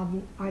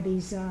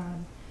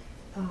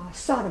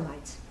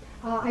sodomites.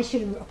 I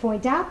should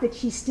point out that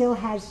she still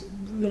has,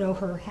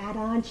 her hat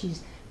on.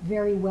 She's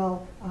very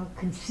well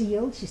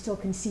concealed. She's still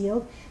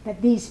concealed.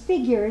 That these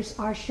figures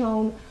are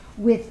shown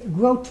with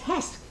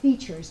grotesque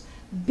features,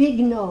 big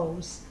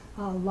nose,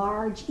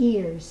 large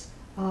ears,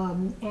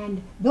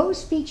 and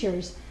those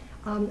features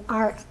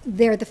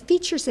they're the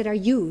features that are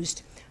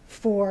used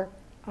for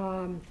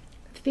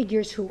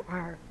figures who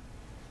are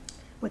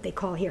what they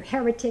call here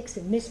heretics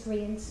and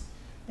miscreants.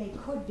 They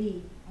could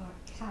be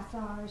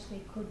Cathars,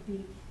 they could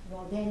be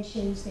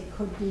Waldensians, they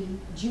could be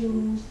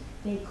Jews,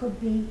 they could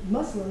be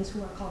Muslims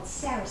who are called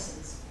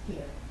Saracens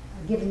here,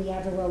 given the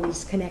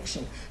Averroes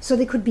connection. So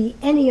they could be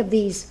any of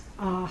these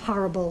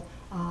horrible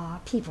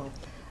people.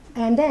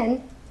 And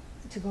then,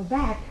 to go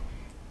back,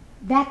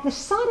 that the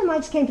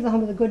Sodomites came to the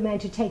home of the good man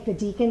to take the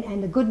deacon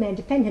and the good man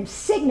defend him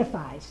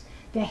signifies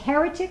the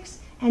heretics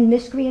and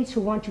miscreants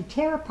who want to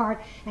tear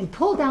apart and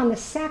pull down the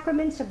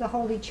sacraments of the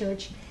Holy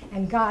Church,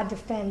 and God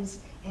defends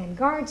and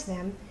guards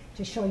them.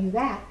 To show you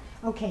that,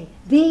 okay,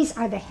 these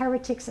are the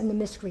heretics and the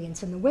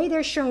miscreants, and the way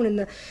they're shown in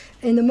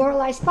the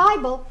Moralized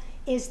Bible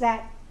is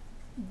that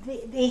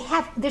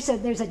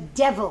there's a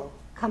devil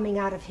coming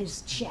out of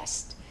his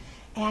chest,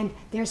 and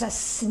there's a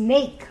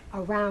snake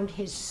around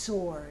his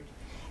sword,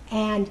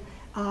 and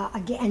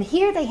again,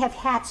 here they have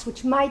hats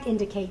which might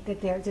indicate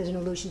that there's an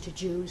allusion to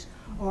Jews,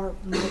 or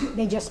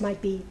they just might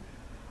be.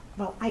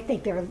 Well, I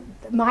think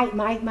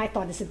my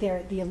thought is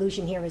that the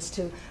allusion here is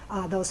to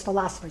those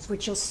philosophers,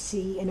 which you'll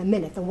see in a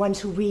minute, the ones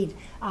who read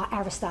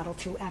Aristotle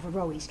through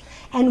Averroes.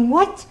 And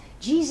what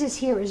Jesus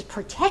here is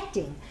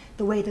protecting,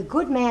 the way the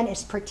good man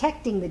is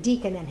protecting the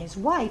deacon and his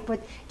wife,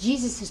 what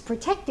Jesus is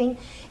protecting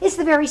is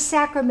the very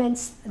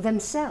sacraments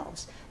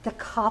themselves, the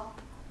cup,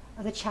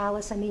 the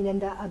chalice,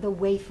 and the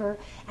wafer.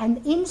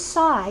 And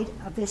inside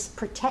of this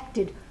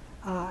protected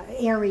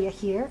area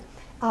here,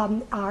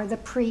 are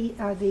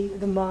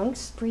the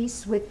monks,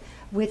 priests, with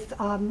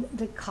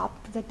the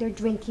cup that they're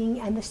drinking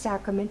and the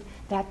sacrament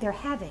that they're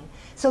having.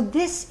 So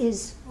this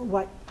is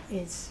what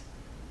is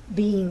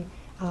being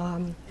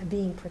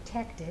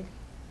protected.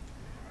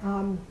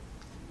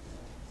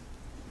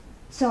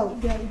 So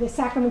the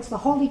sacraments, the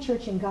Holy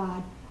Church and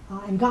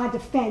God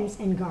defends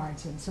and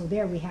guards them. So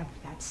there we have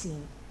that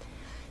scene.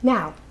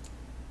 Now,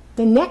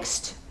 the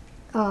next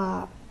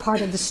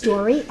part of the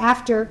story,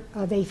 after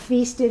they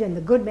feasted and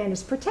the good man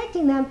is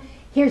protecting them,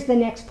 here's the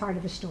next part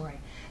of the story.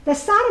 The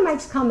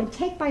Sodomites come and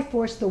take by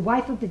force the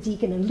wife of the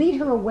deacon and lead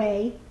her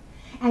away,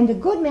 and the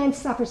good man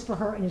suffers for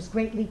her and is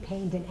greatly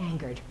pained and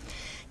angered.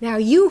 Now,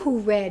 you who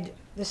read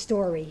the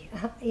story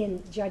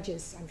in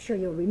Judges, I'm sure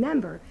you'll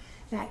remember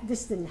that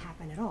this didn't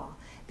happen at all.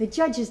 The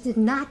judges did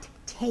not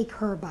take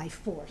her by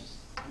force.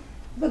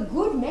 The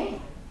good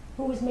man,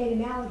 who was made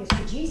analogous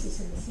to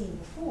Jesus in the scene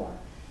before,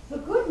 the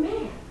good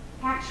man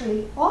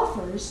actually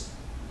offers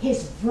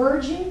his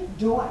virgin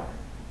daughter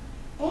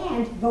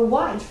and the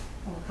wife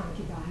or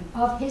concubine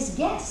of his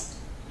guest,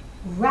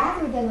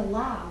 rather than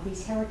allow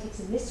these heretics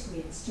and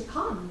miscreants to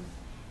come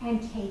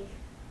and take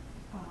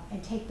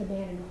the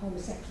man and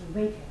homosexually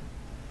rape him.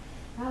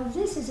 Now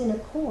this is in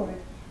accord.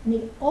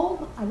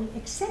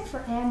 Except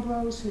for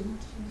Ambrose, who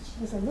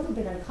was a little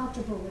bit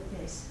uncomfortable with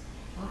this,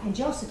 and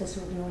Josephus,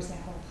 who ignores that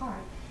whole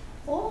part,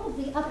 all of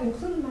the other,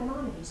 including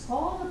Maimonides,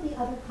 all of the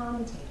other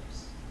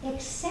commentators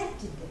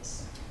accepted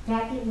this,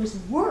 that it was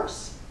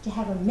worse to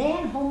have a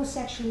man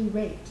homosexually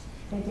raped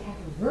than to have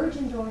a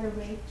virgin daughter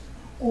raped,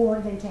 or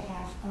than to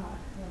have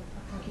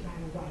a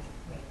concubine or wife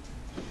raped.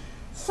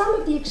 some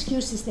of the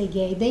excuses they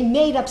gave, they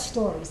made up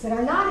stories that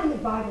are not in the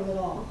Bible at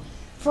all.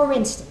 For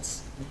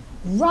instance,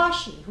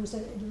 Rashi, who's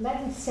an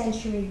 11th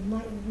century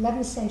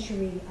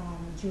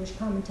Jewish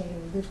commentator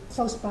who lived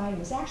close by and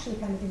was actually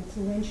kind of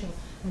influential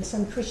on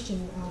some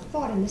Christian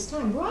thought in this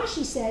time.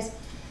 Rashi says,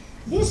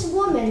 this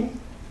woman,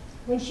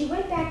 when she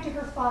went back to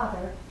her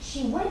father,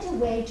 she went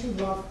away to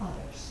love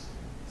others.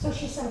 So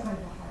she's some kind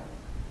of a harlot.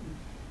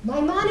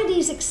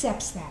 Maimonides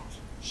accepts that.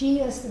 She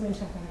is some kind of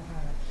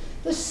harlot.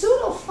 The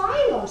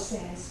pseudo-Philo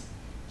says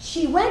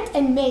she went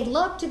and made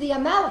love to the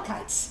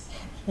Amalekites.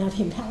 Now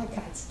the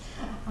Amalekites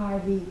are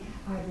the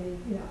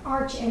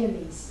arch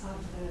enemies of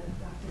the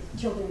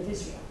children of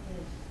Israel, and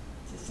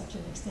to such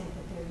an extent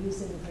that they're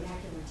using the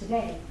vernacular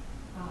today,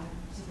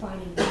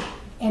 defining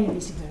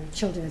enemies of the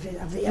children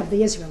of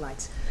the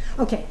Israelites.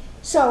 Okay,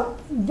 so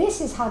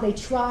this is how they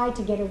try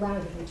to get around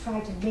it. They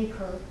try to make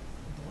her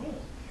blame.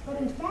 But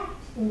in fact,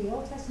 in the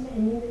Old Testament,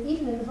 and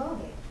even in the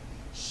Vulgate,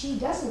 she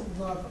doesn't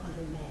love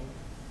other men.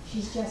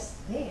 She's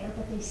just there,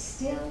 but they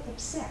still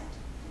accept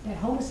that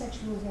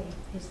homosexual rape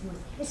is worth.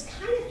 It's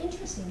kind of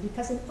interesting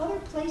because in other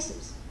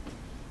places,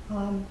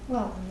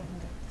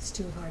 it's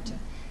too hard to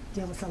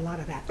deal with a lot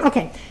of that.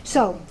 Okay,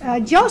 so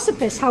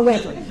Josephus,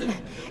 however,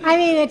 I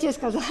mean, it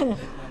just goes on.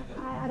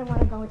 I don't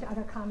want to go into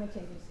other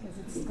commentators because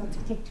it's going to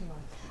take too long.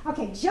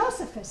 Okay,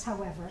 Josephus,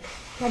 however,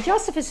 now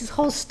Josephus's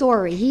whole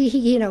story,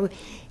 he on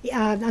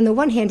the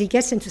one hand, he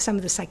gets into some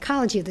of the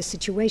psychology of the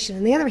situation.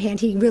 On the other hand,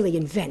 he really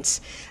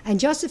invents. And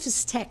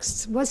Josephus'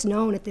 text was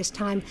known at this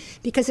time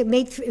because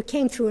it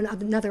came through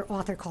another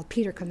author called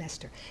Peter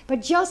Comester.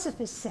 But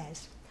Josephus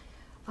says,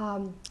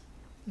 the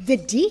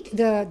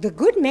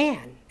good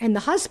man and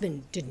the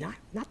husband did not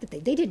that they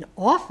didn't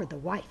offer the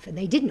wife, and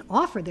they didn't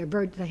offer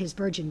his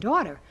virgin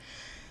daughter.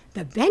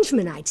 The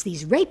Benjaminites,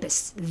 these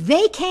rapists,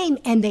 they came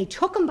and they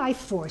took him by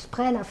force,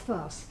 plein à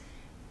force,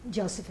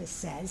 Josephus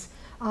says.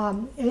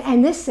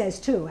 And this says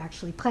too,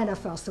 actually, plein à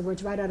force, the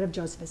word's right out of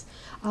Josephus.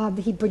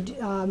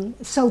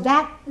 So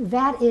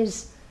that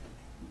is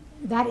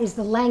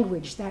the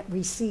language that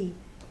we see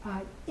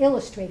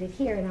illustrated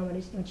here, and I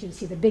want you to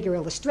see the bigger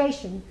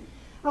illustration.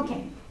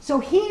 Okay, so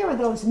here are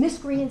those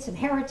miscreants and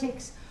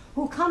heretics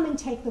who come and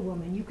take the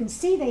woman. You can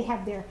see they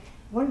have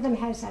one of them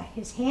has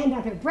his hand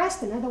on her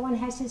breast, another one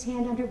has his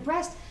hand on her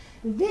breast.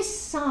 This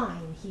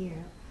sign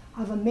here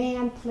of a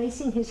man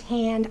placing his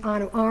hand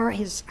on a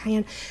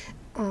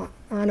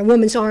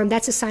woman's arm,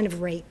 that's a sign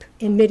of rape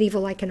in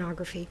medieval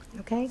iconography,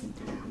 okay?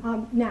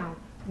 Now,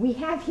 we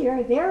have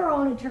here their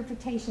own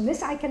interpretation,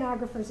 this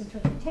iconographer's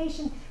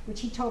interpretation,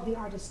 which he told the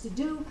artist to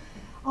do.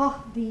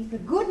 The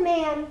good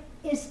man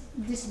is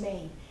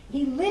dismayed.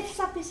 He lifts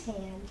up his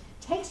hand,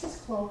 takes his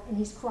cloak, and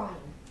he's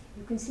crying.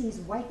 You can see he's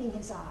wiping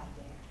his eye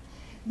there.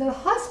 The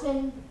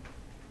husband,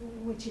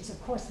 which is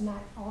of course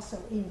not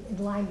also in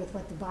line with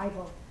what the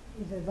Bible,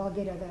 the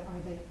Vulgate or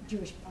the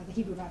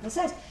Hebrew Bible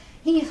says,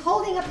 he's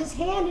holding up his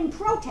hand in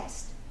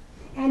protest,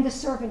 and the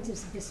servant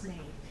is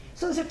dismayed.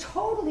 So there's a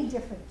totally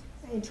different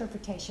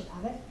interpretation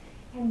of it.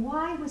 And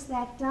why was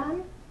that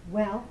done?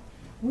 Well,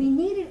 we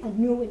needed a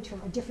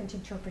different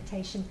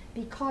interpretation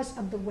because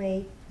of the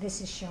way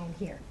this is shown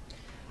here.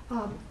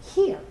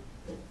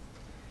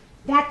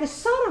 That the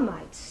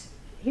Sodomites,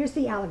 here's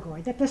the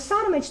allegory, that the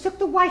Sodomites took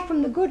the wife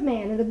from the good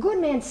man, and the good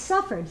man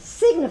suffered,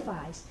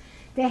 signifies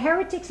the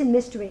heretics and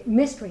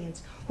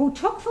miscreants who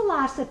took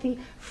philosophy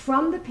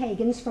from the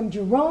pagans, from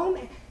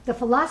Jerome, the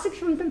philosophy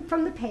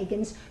from the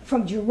pagans,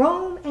 from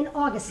Jerome and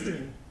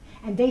Augustine.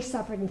 And they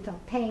suffered and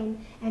felt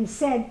pain and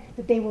said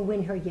that they will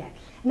win her yet.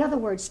 In other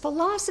words,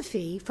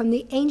 philosophy from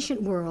the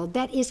ancient world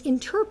that is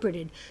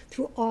interpreted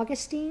through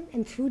Augustine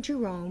and through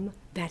Jerome,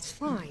 that's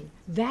fine.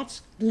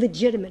 That's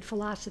legitimate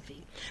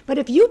philosophy. But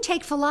if you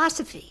take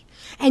philosophy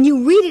and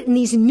you read it in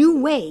these new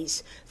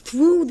ways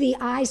through the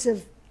eyes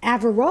of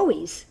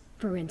Averroes,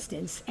 for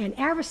instance, and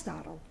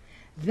Aristotle,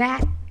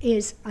 that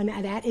is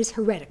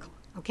heretical,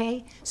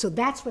 okay? So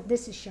that's what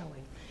this is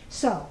showing.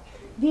 So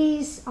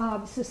these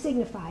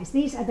signifies,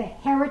 these are the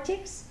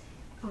heretics.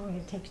 I'm going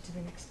to take you to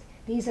the next.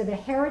 These are the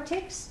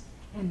heretics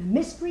and the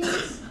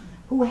miscreants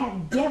who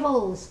have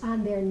devils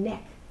on their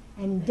neck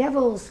and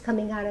devils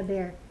coming out of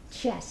their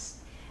chests.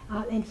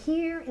 And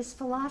here is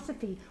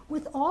philosophy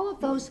with all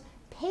of those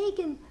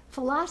pagan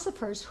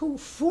philosophers who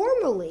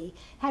formerly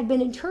had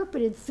been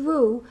interpreted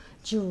through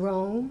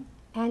Jerome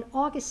and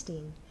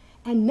Augustine.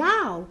 And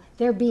now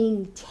they're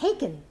being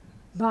taken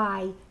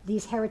by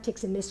these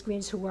heretics and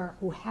miscreants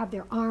who have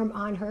their arm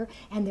on her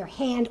and their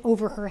hand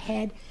over her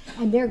head,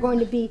 and they're going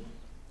to be,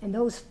 and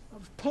those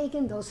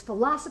pagan, those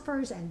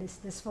philosophers, and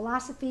this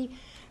philosophy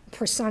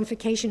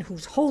personification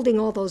who's holding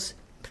all those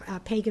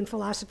pagan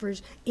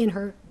philosophers in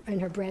her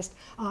breast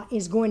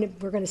we're going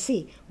to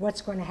see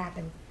what's going to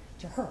happen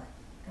to her.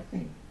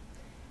 And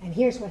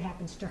here's what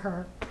happens to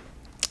her.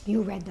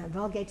 You read the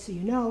Vulgate, so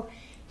you know.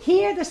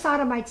 Here the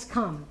Sodomites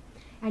come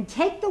and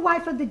take the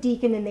wife of the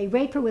deacon, and they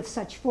rape her with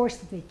such force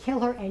that they kill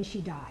her, and she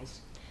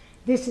dies.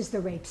 This is the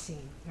rape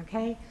scene,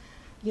 okay?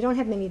 You don't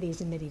have many of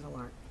these in medieval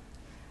art.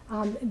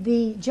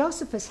 The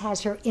Josephus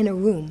has her in a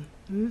room,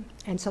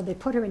 and so they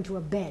put her into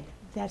a bed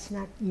that's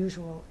not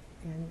usual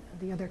in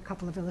the other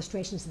couple of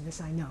illustrations of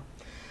this I know.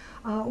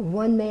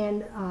 One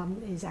man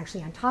is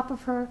actually on top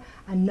of her.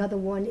 Another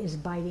one is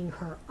biting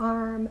her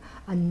arm.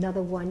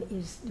 Another one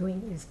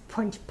is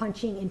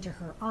punching into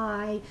her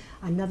eye.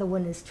 Another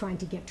one is trying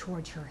to get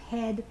towards her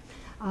head.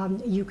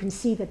 You can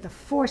see that the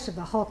force of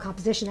the whole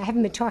composition, I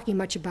haven't been talking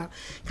much about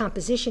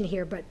composition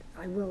here, but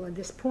I will at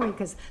this point,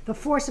 because the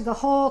force of the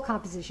whole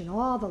composition,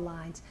 all the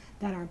lines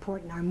that are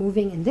important are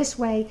moving in this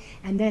way,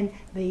 and then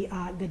the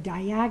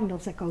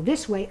diagonals that go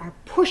this way are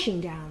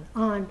pushing down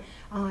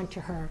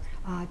onto her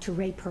to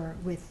rape her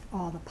with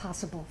all the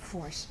possible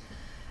force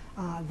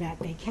that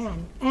they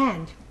can.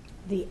 And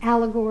the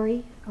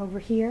allegory over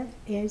here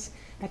is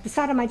that the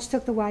Sodomites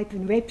took the wife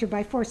and raped her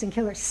by force and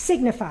killed her,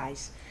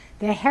 signifies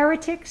the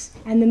heretics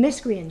and the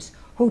miscreants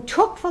who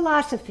took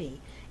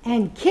philosophy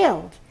and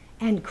killed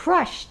and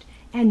crushed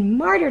and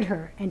martyred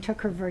her and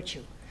took her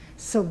virtue.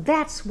 So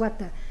that's what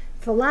the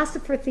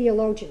philosopher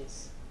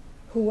theologians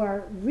who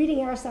are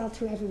reading Aristotle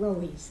to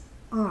Averroes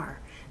are.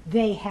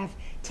 They have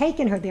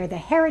taken her, they're the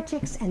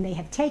heretics, and they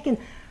have taken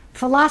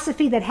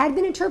philosophy that had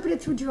been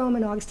interpreted through Jerome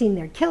and Augustine.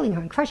 They're killing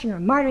her and crushing her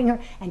and martyring her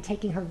and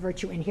taking her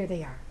virtue, and here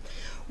they are.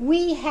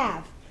 We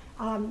have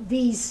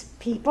these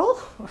people,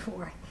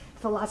 who are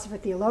philosopher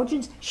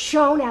theologians,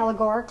 shown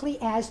allegorically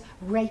as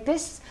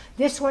rapists.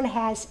 This one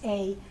has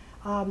a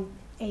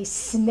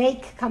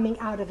snake coming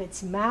out of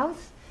its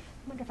mouth.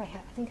 I wonder if I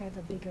think I have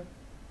a bigger,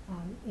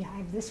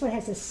 this one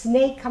has a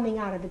snake coming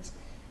out of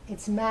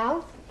its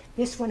mouth.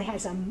 This one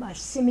has a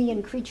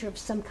simian creature of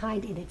some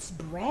kind in its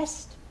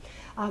breast.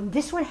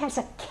 This one has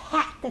a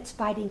cat that's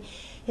biting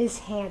his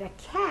hand. A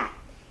cat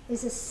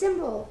is a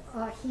symbol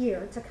here.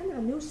 It's a kind of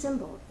a new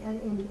symbol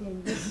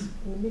in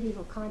the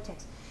medieval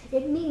context.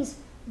 It means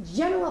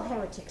general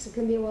heretics. It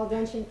can be a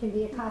Waldensian, it can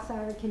be a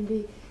Cathar, it can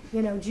be,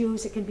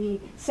 Jews, it can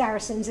be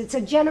Saracens. It's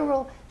a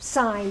general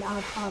sign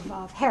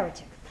of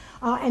heretic.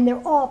 And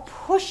they're all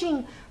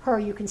pushing her.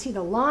 You can see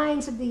the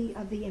lines of the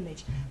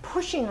image,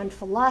 pushing on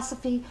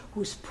philosophy,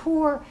 whose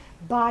poor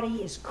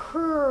body is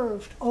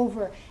curved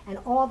over, and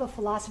all the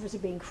philosophers are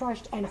being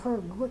crushed. And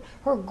her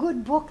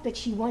good book that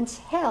she once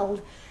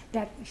held,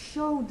 that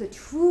showed the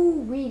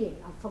true reading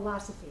of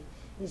philosophy,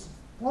 is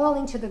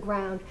falling to the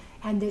ground,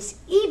 and this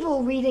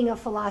evil reading of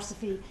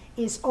philosophy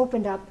is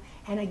opened up.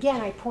 And again,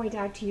 I point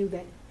out to you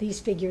that these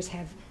figures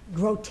have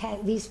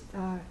these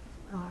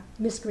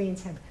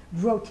miscreants have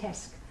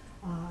grotesque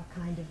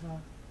kind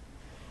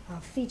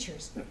of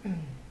features.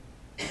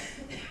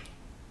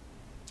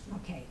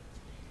 Okay,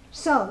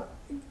 so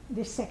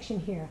this section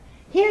here.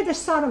 Here the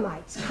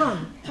Sodomites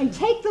come and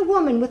take the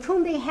woman with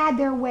whom they had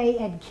their way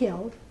and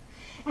killed,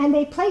 and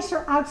they place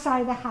her outside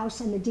of the house,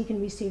 and the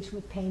deacon receives her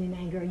with pain and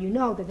anger. And you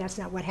know that that's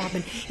not what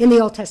happened in the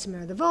Old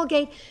Testament or the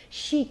Vulgate.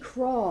 She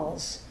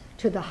crawls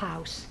to the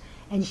house,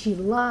 and she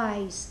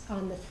lies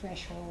on the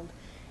threshold,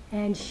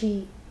 and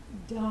she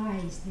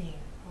dies there,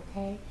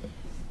 okay?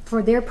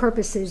 For their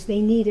purposes,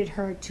 they needed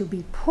her to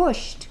be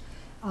pushed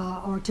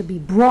or to be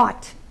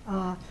brought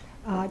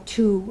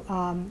to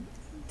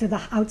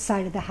the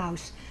outside of the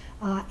house.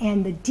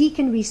 And the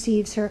deacon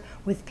receives her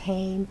with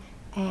pain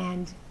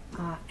and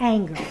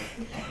anger.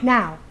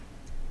 Now,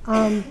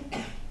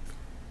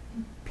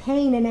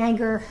 pain and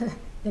anger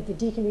that the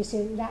deacon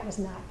received, that's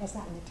not in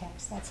the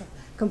text. That's a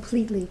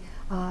completely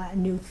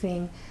new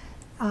thing.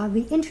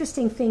 The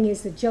interesting thing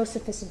is the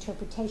Josephus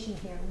interpretation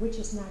here, which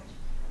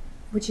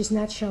is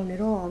not shown at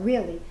all,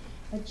 really.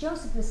 But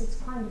Josephus, it's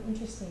kind of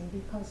interesting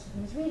because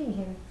when I was reading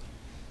him,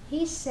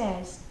 he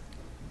says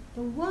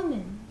the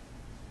woman,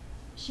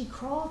 she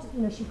crawls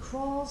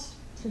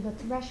to the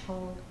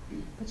threshold,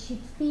 but she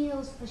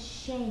feels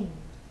ashamed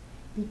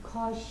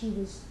because she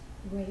was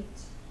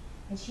raped,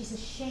 and she's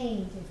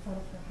ashamed in front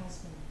of her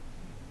husband.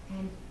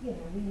 And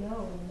we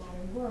know in the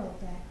modern world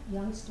that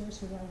youngsters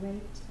who are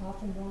raped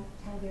often won't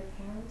tell their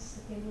parents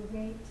that they were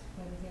raped,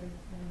 whether they're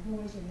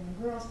young boys or young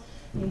girls.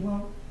 They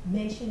won't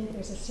mention it.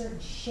 There's a certain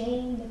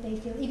shame that they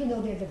feel, even though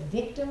they're the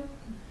victim.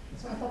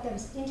 So I thought that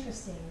was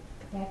interesting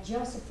that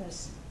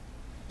Josephus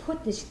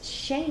put this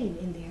shame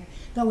in there,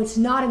 though it's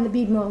not in the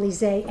Bede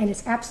Molisée, and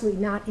it's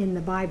absolutely not in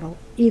the Bible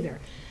either.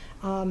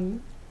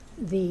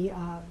 The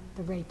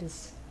rape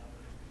is...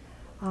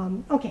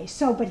 okay,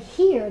 so, but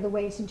here, the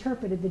way it's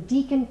interpreted, the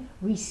deacon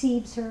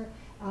receives her.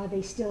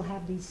 They still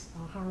have these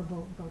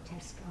horrible,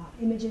 grotesque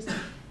images.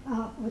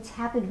 What's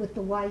happened with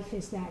the wife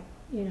is that,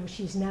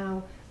 she's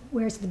now,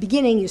 whereas at the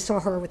beginning you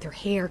saw her with her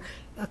hair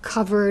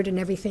covered and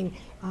everything,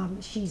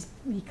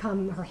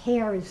 her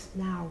hair is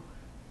now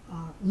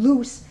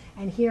loose,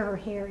 and here her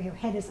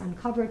head is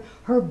uncovered.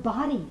 Her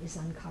body is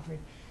uncovered.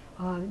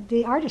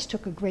 The artist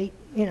took a great,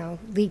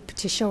 leap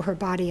to show her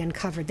body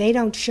uncovered. They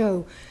don't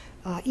show...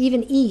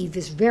 even Eve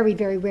is very,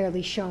 very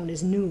rarely shown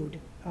as nude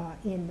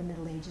in the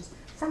Middle Ages.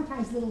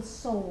 Sometimes little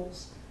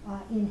souls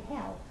in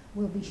hell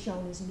will be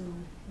shown as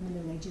nude in the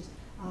Middle Ages,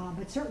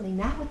 but certainly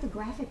not with the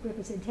graphic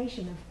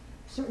representation of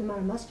a certain amount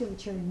of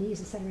musculature and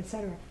knees, etc.,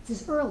 etc.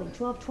 This is early,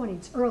 1220.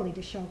 It's early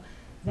to show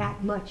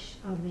that much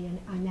of the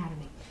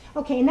anatomy.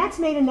 Okay, and that's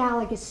made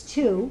analogous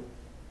to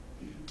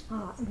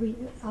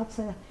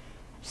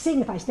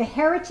signifies the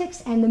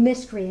heretics and the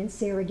miscreants,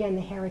 there again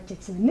the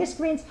heretics and the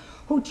miscreants,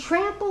 who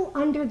trample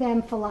under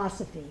them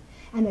philosophy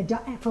and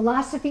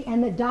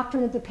the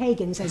doctrine of the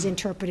pagans as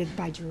interpreted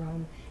by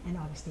Jerome and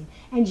Augustine.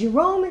 And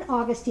Jerome and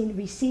Augustine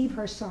receive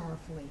her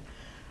sorrowfully.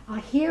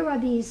 Here are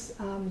these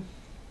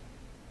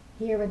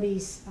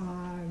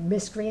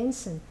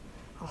miscreants and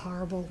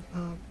horrible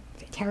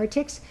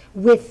heretics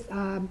with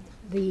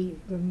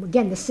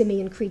the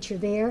simian creature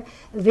there.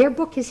 Their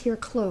book is here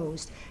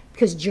closed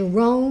because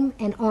Jerome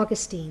and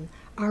Augustine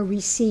are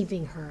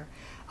receiving her.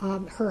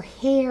 Her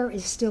hair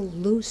is still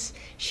loose.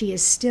 She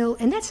is still,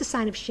 and that's a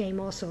sign of shame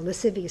also,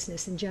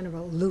 lasciviousness in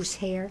general, loose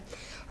hair.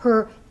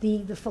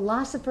 The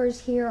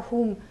philosophers here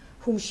whom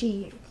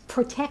she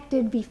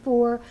protected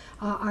before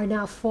are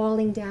now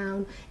falling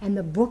down, and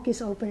the book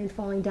is open and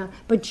falling down.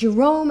 But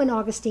Jerome and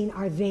Augustine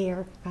are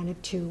there kind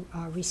of to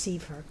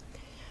receive her.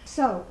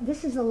 So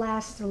these are the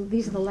last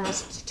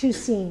two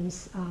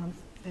scenes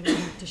that I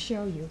have to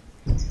show you.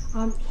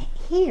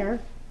 Here,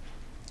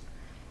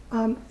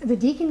 the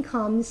deacon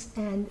comes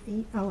and,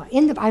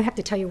 I have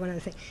to tell you one other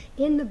thing.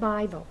 In the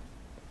Bible,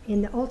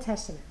 in the Old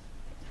Testament,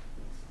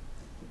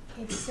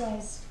 it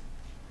says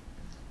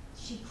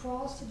she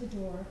crawls to the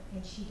door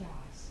and she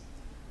dies.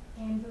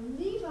 And the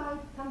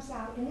Levite comes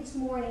out and it's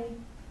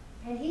morning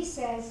and he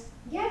says,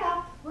 "Get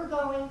up, we're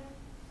going."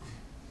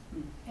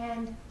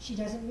 And she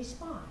doesn't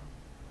respond.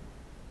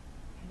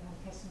 And the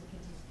Old Testament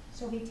continues.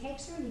 So he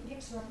takes her and he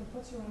picks her up and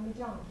puts her on the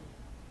donkey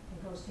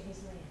and goes to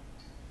his land.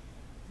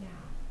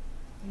 Now,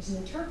 there's an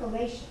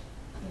interpolation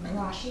in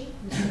Rashi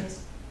which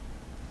says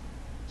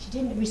she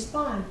didn't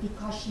respond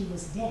because she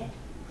was dead.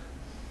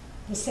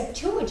 The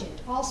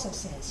Septuagint also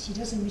says she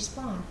doesn't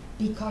respond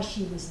because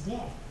she was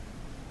dead.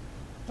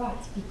 But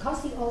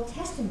because the Old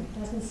Testament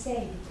doesn't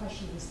say because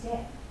she was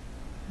dead,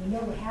 we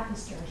know what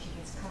happens to her. She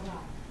gets cut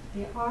up.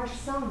 There are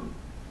some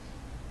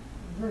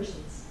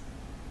versions,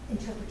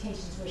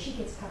 interpretations, where she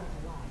gets cut up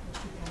alive,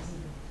 which becomes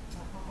even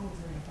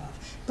over and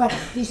above. But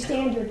these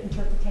standard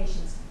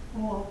interpretations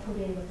all put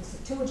in what the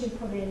Septuagint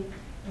put in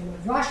and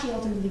what Rashi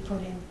ultimately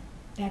put in,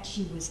 that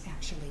she was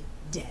actually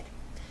dead.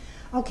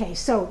 Okay,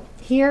 so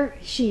here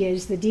she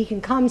is. The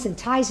deacon comes and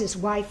ties his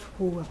wife,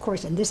 who of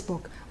course in this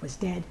book was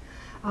dead,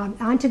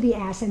 onto the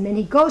ass, and then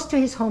he goes to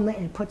his homeland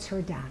and puts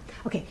her down.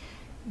 Okay,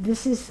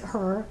 this is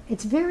her.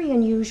 It's very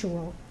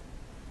unusual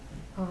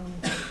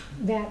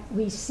that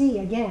we see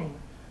again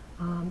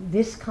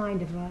this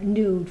kind of a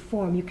nude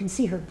form. You can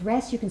see her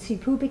breasts, you can see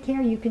pubic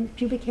hair, you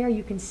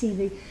can see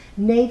the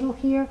navel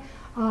here.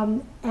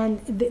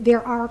 And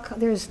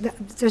there's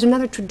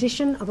another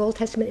tradition of Old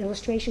Testament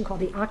illustration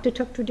called the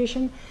Octateuch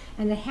tradition,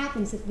 and it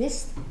happens that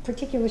this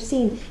particular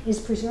scene is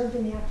preserved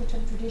in the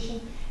Octateuch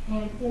tradition,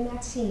 and in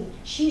that scene,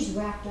 she's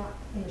wrapped up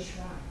in a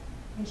shroud,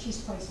 and she's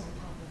placed on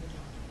top of the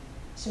donkey.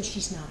 So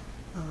she's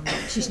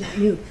not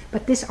nude.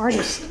 But this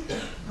artist,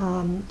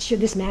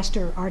 this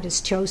master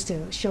artist, chose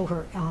to show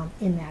her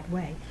in that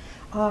way,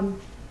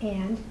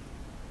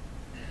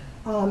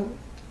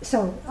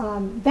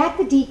 that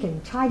the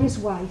deacon tied his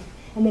wife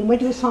and then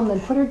went to his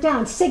homeland, put her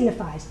down,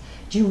 signifies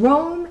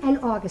Jerome and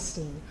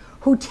Augustine,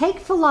 who take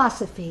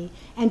philosophy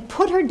and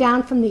put her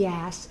down from the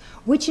ass,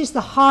 which is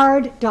the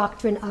hard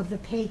doctrine of the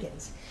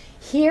pagans.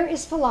 Here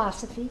is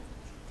philosophy.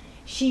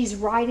 She's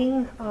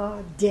riding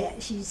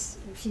dead. She's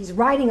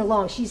riding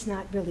along. She's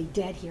not really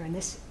dead here in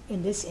this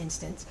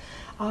instance.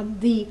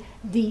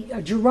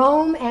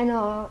 Jerome and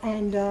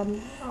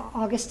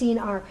Augustine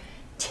are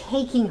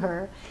taking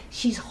her.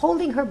 She's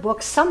holding her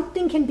book.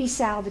 Something can be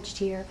salvaged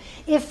here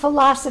if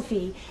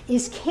philosophy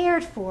is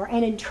cared for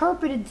and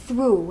interpreted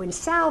through and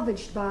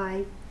salvaged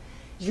by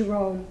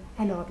Jerome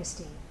and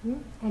Augustine.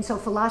 And so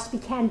philosophy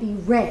can be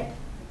read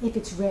if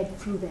it's read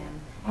through them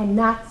and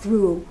not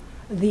through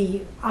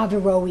the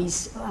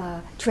Averroes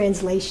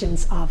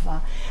translations of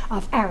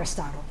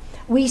Aristotle.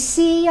 We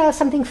see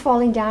something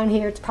falling down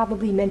here. It's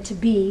probably meant to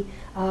be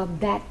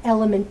that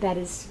element that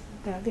is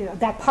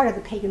that part of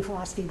the pagan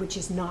philosophy which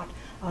is not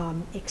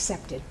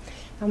accepted.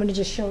 I'm going to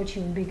just show it to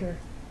you in bigger,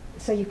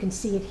 so you can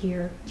see it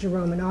here,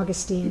 Jerome and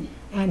Augustine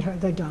and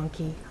the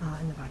donkey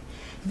in the body.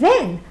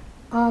 Then,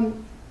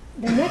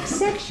 the next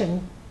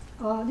section,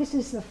 this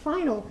is the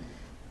final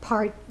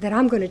part that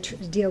I'm going to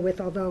deal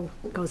with, although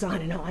it goes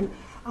on and on.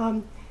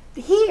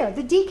 Here,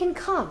 the deacon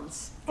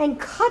comes and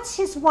cuts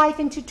his wife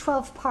into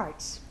 12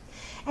 parts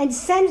and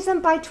sends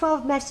them by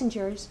 12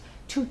 messengers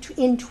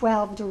in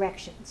 12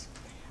 directions.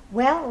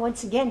 Well,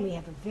 once again, we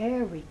have a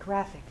very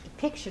graphic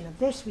depiction of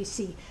this. We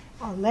see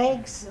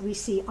legs, we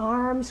see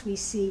arms, we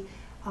see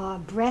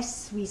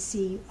breasts, we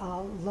see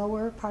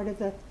lower part of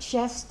the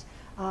chest,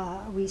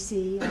 we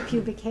see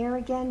pubic hair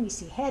again, we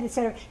see head,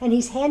 etc. And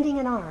he's handing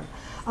an arm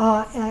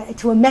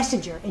to a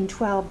messenger in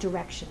 12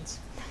 directions.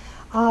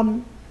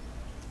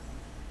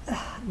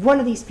 One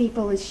of these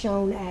people is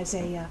shown as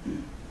a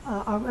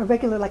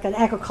regular, like an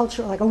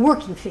agricultural, like a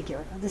working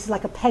figure. This is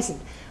like a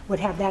peasant would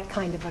have that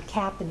kind of a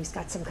cap, and he's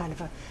got some kind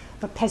of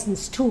a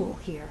peasant's tool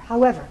here.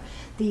 However,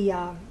 the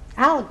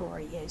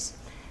allegory is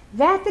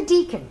that the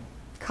deacon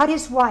cut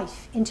his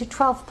wife into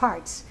 12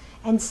 parts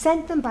and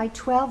sent them by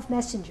 12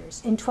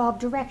 messengers in 12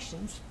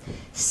 directions,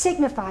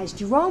 signifies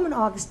Jerome and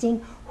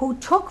Augustine, who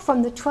took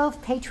from the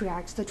 12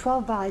 patriarchs the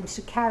 12 volumes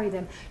to carry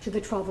them to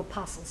the 12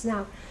 apostles.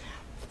 Now,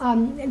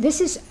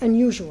 this is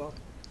unusual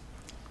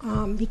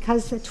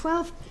because the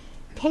 12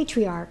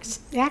 patriarchs,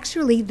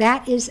 actually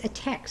that is a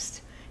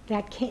text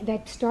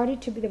that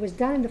started to be, that was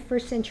done in the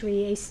 1st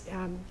century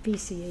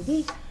BC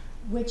AD,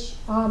 which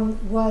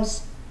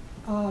was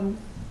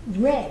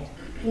read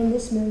in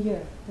this milieu.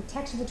 The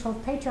text of the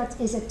 12 patriarchs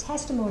is a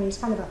testimony, it's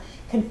kind of a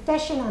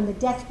confession on the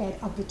deathbed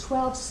of the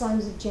 12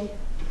 sons of Jacob.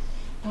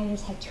 And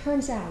as it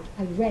turns out,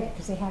 I read it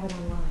because they have it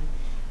online.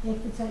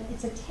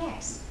 It's a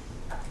text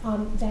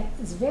that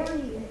is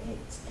it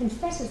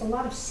confesses a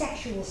lot of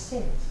sexual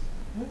sins.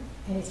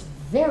 And it's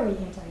very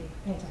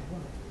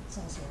anti-woman. It's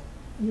also,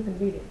 you can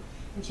read it.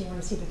 If you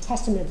want to see the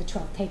Testament of the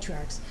 12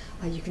 Patriarchs,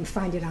 you can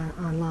find it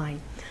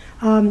online.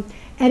 At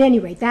any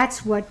rate,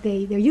 that's what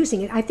they're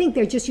using it. I think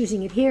they're just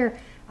using it here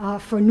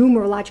for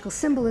numerological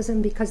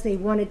symbolism because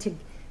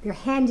they're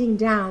handing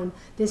down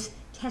this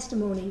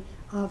testimony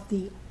of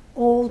the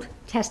Old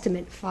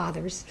Testament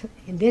fathers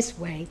in this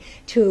way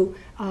to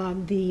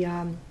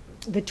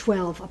the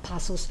 12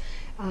 apostles.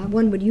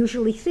 One would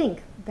usually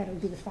think that it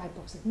would be the 5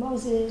 books of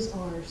Moses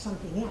or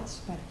something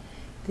else, but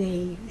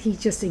he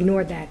just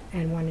ignored that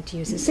and wanted to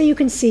use it. So you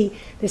can see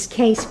this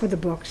case for the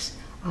books,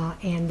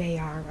 and they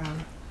are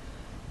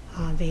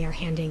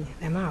handing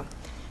them out.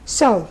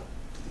 So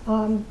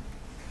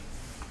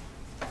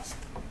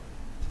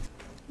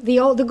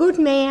the good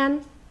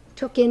man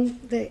took in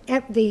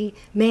the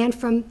man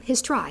from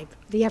his tribe,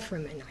 the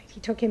Ephraimite. He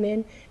took him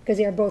in because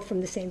they are both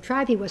from the same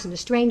tribe. He wasn't a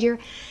stranger.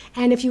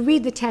 And if you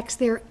read the text,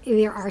 there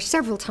are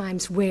several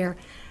times where,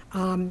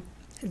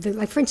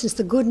 like for instance,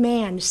 the good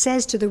man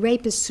says to the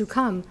rapists who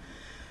come,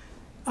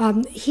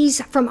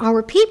 he's from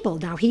our people.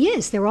 Now he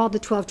is. They're all the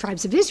 12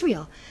 tribes of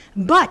Israel.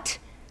 But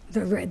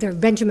the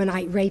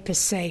Benjaminite rapists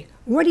say,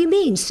 what do you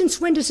mean? Since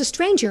when does a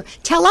stranger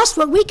tell us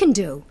what we can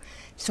do?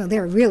 So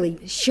they're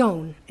really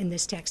shown in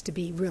this text to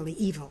be really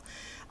evil.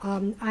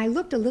 I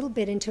looked a little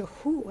bit into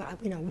who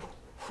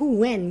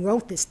when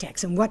wrote this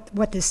text and what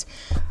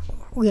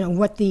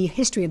the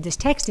history of this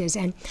text is.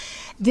 And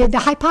the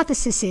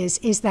hypothesis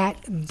is that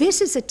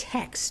this is a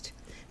text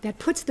that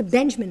puts the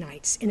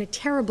Benjaminites in a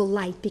terrible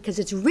light because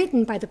it's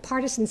written by the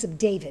partisans of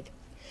David.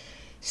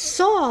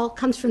 Saul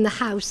comes from the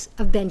house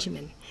of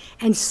Benjamin.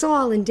 And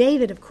Saul and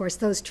David, of course,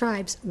 those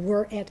tribes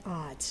were at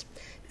odds.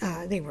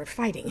 They were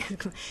fighting.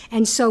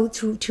 And so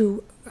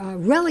to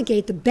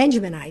relegate the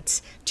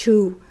Benjaminites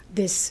to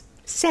this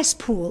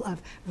cesspool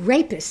of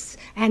rapists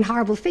and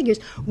horrible figures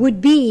would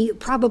be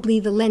probably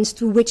the lens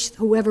through which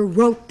whoever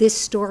wrote this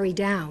story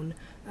down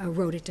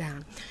wrote it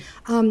down.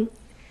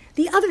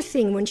 The other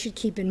thing one should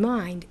keep in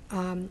mind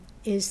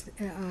is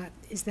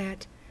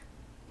that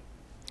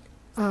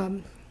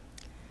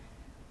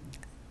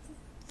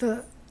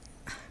the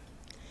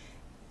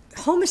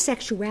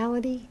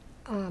homosexuality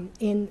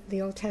in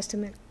the Old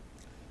Testament,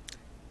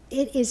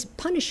 it is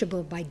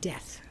punishable by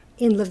death.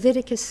 In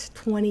Leviticus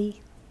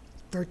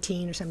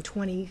 20:13 or some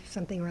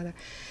 20-something or other,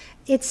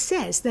 it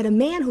says that a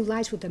man who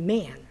lies with a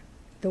man,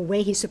 the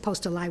way he's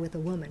supposed to lie with a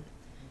woman,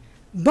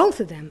 both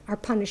of them are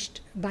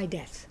punished by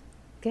death.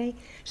 Okay?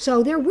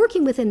 So they're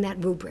working within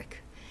that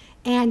rubric.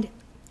 And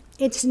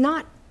it's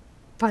not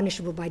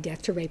punishable by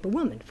death to rape a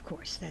woman, of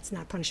course. That's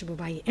not punishable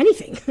by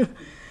anything.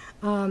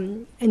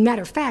 And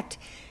matter of fact,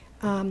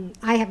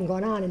 I haven't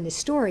gone on in this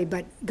story,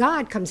 but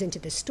God comes into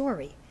this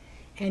story.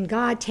 And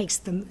God takes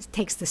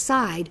the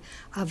side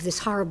of this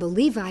horrible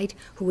Levite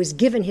who was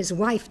given his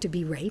wife to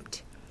be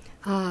raped,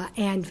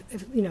 and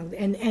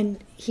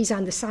he's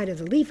on the side of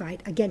the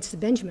Levite against the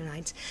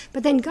Benjaminites.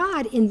 But then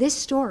God, in this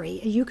story,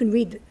 you can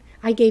read.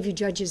 I gave you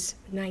Judges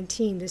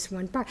 19, this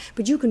one part,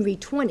 but you can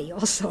read 20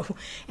 also,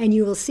 and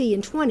you will see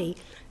in 20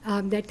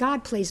 that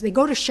God plays. They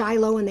go to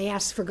Shiloh and they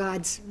ask for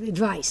God's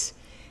advice.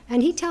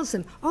 And he tells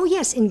them, oh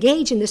yes,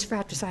 engage in this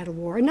fratricidal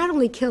war, and not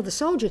only kill the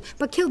soldiers,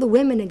 but kill the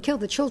women and kill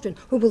the children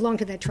who belong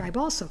to that tribe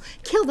also.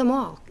 Kill them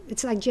all.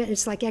 It's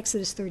like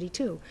Exodus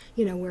 32,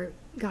 where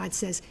God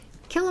says,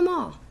 kill them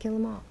all, kill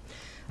them all.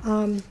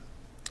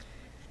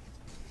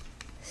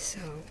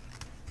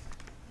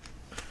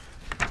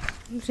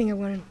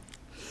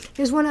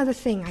 There's one other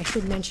thing I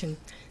should mention,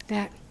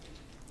 that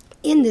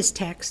in this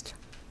text,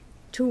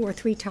 2 or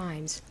 3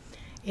 times,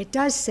 it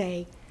does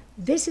say,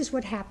 this is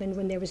what happened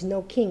when there was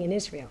no king in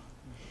Israel.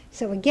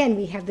 So again,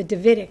 we have the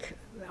Davidic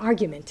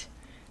argument.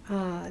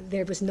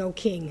 There was no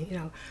king,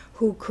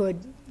 who could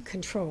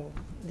control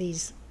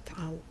these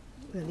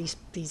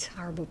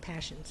horrible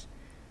passions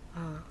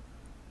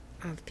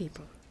of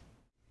people.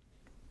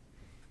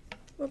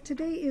 Well,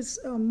 today is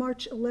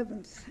March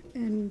 11th,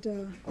 and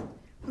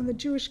on the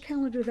Jewish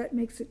calendar that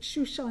makes it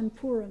Shushan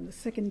Purim, the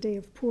second day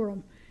of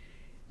Purim.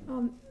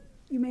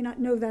 You may not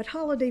know that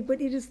holiday,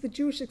 but it is the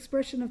Jewish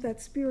expression of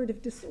that spirit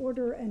of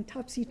disorder and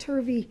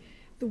topsy-turvy,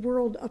 the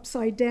world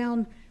upside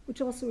down, which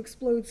also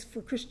explodes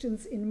for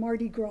Christians in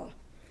Mardi Gras.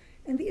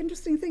 And the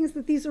interesting thing is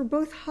that these are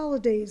both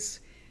holidays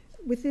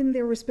within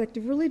their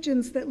respective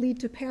religions that lead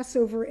to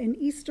Passover and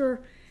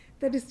Easter.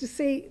 That is to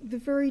say, the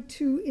very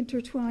two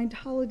intertwined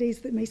holidays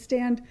that may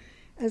stand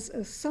as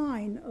a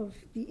sign of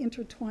the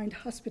intertwined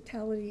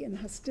hospitality and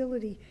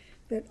hostility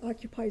that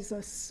occupies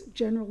us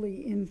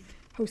generally in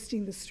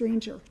hosting the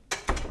stranger.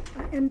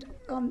 And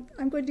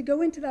I'm going to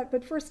go into that,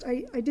 but first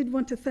I did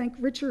want to thank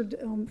Richard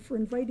for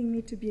inviting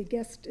me to be a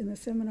guest in the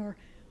seminar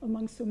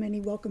among so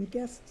many welcome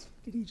guests.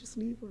 Did he just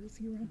leave, or is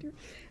he around here?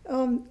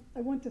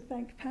 I want to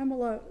thank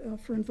Pamela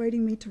for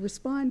inviting me to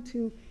respond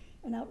to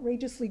an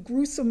outrageously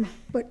gruesome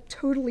but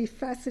totally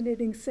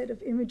fascinating set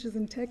of images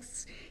and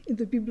texts in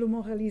the Bible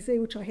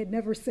Moralisée, which I had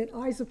never set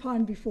eyes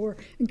upon before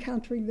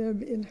encountering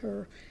them in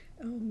her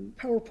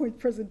PowerPoint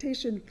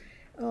presentation.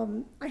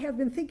 I have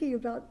been thinking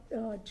about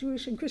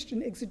Jewish and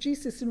Christian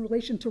exegesis in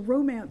relation to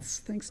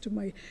romance, thanks to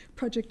my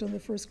project on the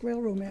First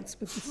Grail romance,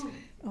 but this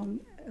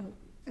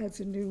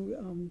adds a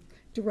new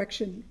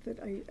direction that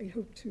I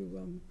hope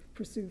to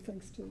pursue,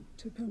 thanks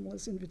to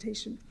Pamela's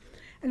invitation.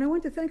 And I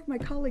want to thank my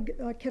colleague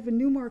Kevin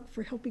Newmark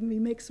for helping me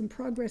make some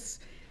progress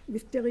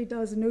with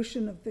Derrida's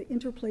notion of the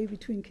interplay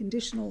between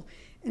conditional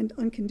and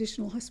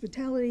unconditional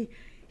hospitality.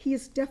 He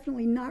is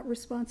definitely not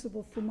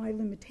responsible for my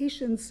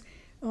limitations,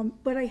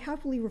 but I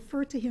happily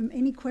refer to him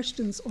any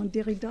questions on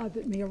Derrida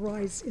that may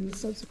arise in the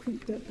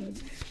subsequent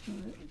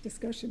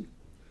discussion.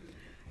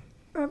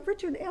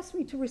 Richard asked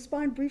me to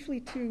respond briefly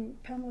to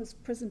Pamela's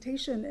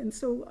presentation, and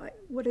so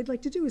what I'd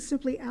like to do is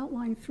simply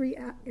outline three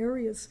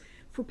areas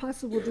for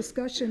possible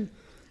discussion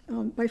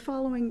by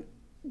following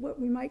what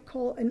we might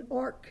call an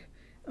arc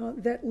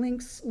that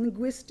links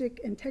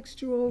linguistic and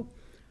textual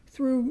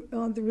through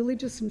the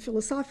religious and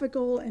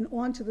philosophical and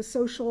on to the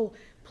social,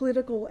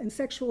 political, and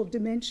sexual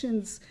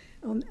dimensions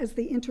as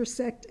they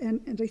intersect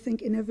and I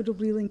think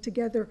inevitably link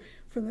together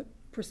from the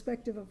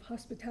perspective of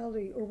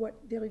hospitality, or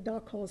what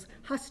Derrida calls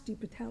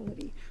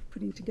hospitality,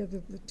 putting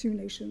together the two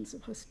nations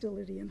of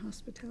hostility and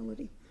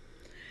hospitality.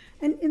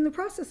 And in the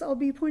process, I'll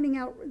be pointing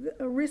out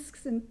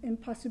risks and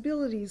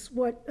possibilities,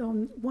 what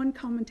one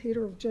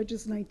commentator of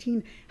Judges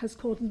 19 has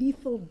called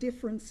lethal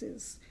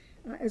differences,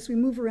 as we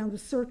move around the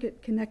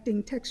circuit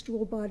connecting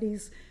textual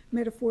bodies,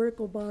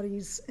 metaphorical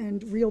bodies,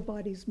 and real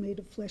bodies made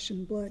of flesh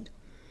and blood.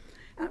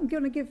 I'm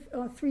going to give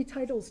three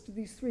titles to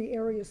these three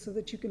areas so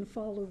that you can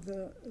follow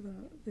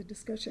the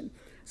discussion.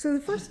 So the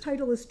first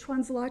title is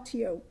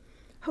Translatio,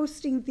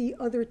 hosting the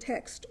other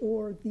text,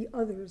 or the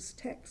other's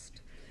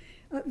text.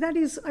 That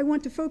is, I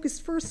want to focus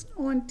first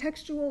on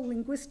textual,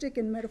 linguistic,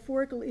 and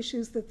metaphorical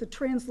issues that the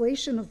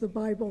translation of the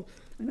Bible,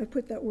 and I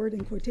put that word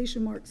in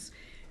quotation marks,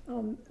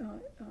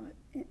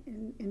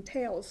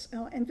 entails.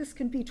 And this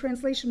can be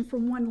translation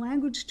from one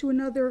language to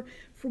another,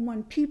 from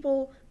one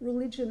people,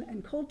 religion,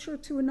 and culture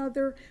to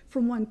another,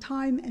 from one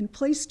time and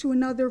place to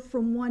another,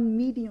 from one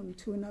medium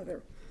to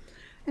another.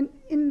 And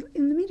in the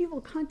medieval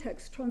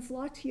context,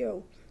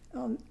 translatio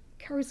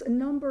carries a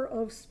number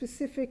of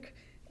specific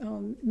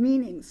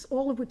meanings,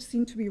 all of which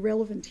seem to be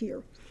relevant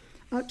here.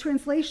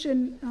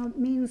 Translation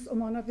means,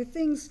 among other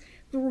things,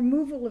 the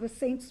removal of a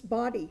saint's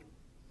body,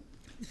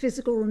 the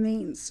physical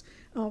remains,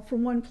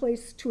 from one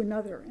place to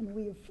another, and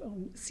we have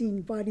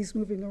seen bodies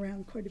moving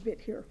around quite a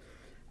bit here.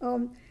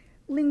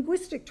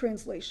 Linguistic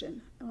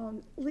translation.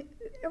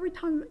 Every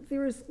time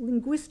there is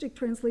linguistic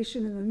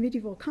translation in a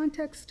medieval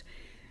context,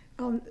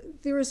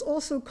 there is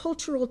also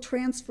cultural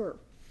transfer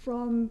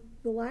from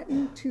the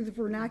Latin to the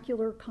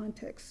vernacular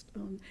context,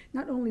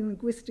 not only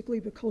linguistically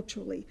but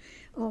culturally.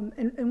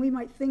 And we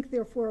might think,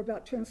 therefore,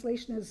 about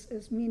translation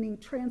as meaning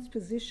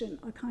transposition,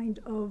 a kind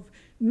of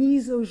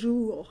mise au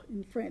jour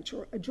in French,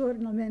 or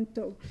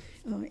aggiornamento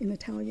in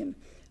Italian,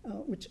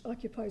 which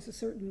occupies a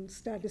certain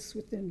status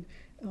within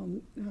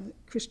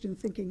Christian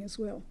thinking as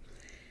well.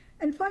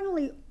 And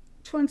finally,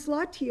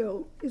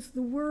 translatio is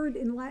the word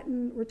in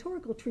Latin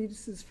rhetorical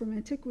treatises from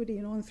antiquity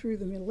and on through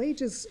the Middle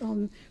Ages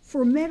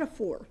for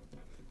metaphor.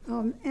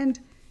 And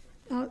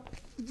the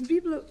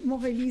Bible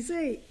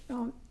Moralisée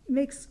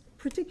makes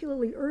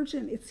particularly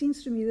urgent, it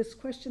seems to me, this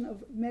question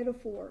of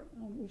metaphor.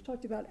 We've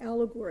talked about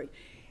allegory.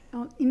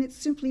 In its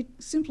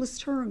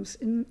simplest terms,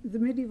 in the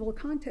medieval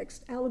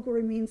context,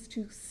 allegory means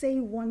to say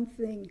one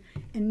thing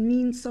and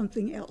mean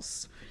something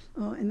else.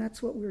 And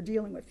that's what we're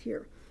dealing with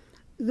here.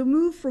 The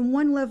move from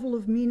one level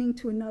of meaning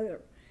to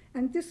another.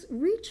 And this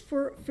reach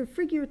for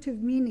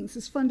figurative meanings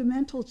is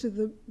fundamental to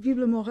the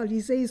Bible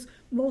Moralisée's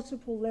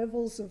multiple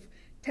levels of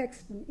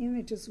text and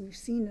images we've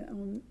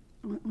seen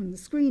on the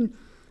screen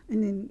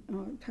and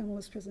in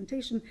Pamela's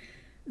presentation.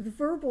 The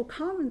verbal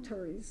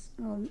commentaries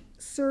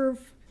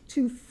serve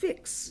to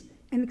fix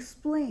and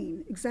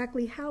explain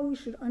exactly how we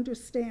should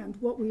understand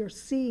what we are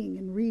seeing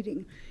and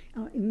reading.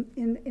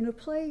 In a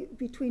play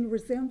between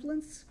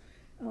resemblance,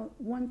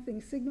 one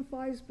thing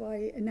signifies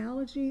by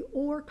analogy,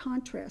 or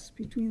contrast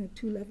between the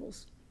two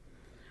levels.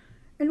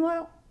 And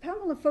while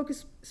Pamela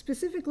focused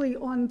specifically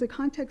on the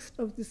context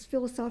of this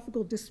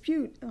philosophical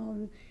dispute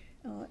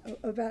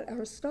about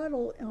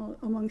Aristotle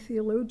among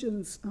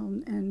theologians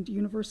and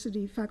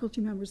university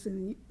faculty members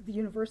in the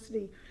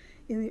university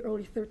in the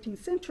early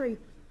 13th century,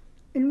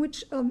 in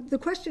which the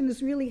question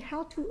is really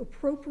how to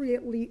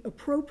appropriately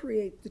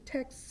appropriate the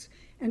texts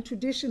and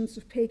traditions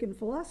of pagan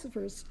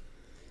philosophers.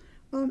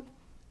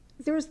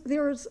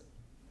 There's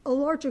a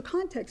larger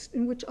context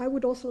in which I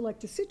would also like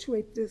to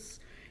situate this,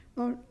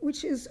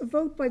 which is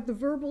evoked by the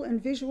verbal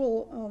and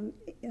visual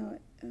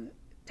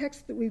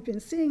text that we've been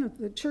seeing of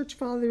the church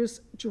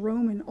fathers,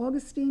 Jerome and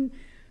Augustine,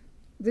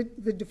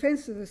 the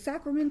defense of the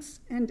sacraments,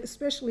 and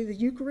especially the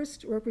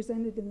Eucharist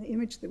represented in the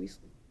image that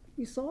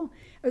we saw,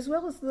 as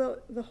well as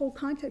the whole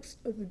context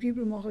of the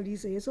Bible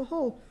moralisée as a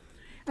whole.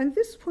 And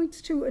this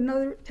points to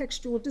another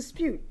textual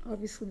dispute,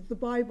 obviously the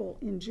Bible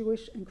in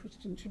Jewish and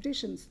Christian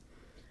traditions.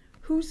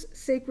 Whose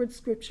sacred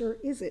scripture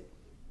is it?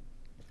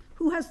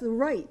 Who has the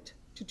right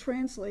to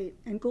translate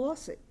and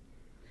gloss it?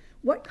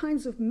 What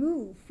kinds of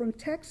move from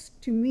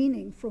text to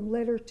meaning, from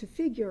letter to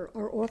figure,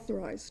 are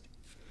authorized?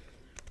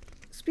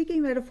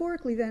 Speaking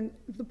metaphorically then,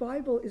 the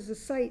Bible is a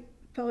site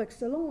par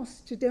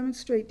excellence to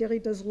demonstrate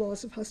Derrida's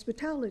laws of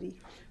hospitality,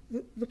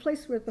 the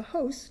place where the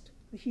host,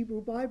 the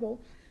Hebrew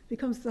Bible,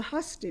 becomes the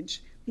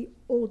hostage, the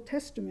Old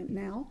Testament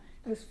now,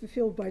 as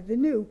fulfilled by the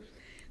New,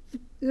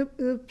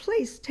 the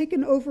place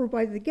taken over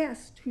by the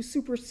guest who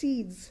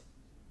supersedes,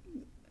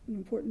 an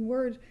important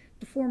word,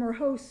 the former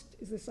host.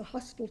 Is this a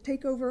hostile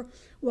takeover?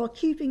 While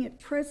keeping it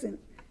present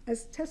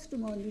as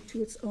testimony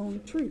to its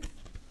own truth.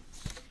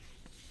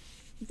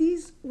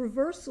 These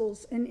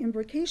reversals and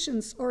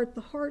imbrications are at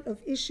the heart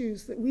of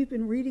issues that we've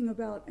been reading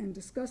about and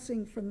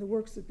discussing from the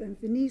works of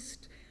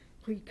Benveniste,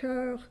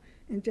 Ricoeur,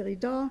 and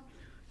Derrida.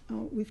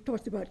 We've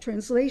talked about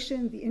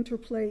translation, the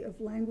interplay of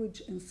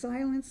language and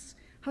silence,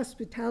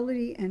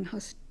 hospitality and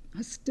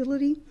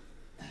hostility.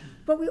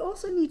 But we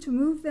also need to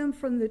move them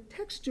from the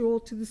textual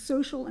to the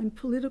social and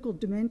political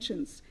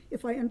dimensions,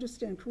 if I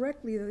understand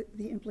correctly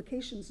the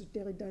implications of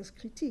Derrida's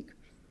critique.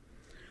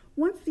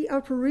 Once the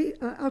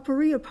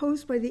aporia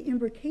posed by the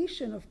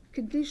imbrication of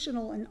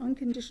conditional and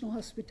unconditional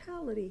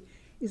hospitality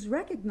is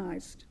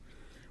recognized,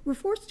 we're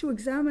forced to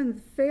examine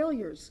the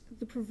failures,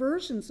 the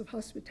perversions of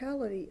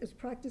hospitality as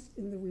practiced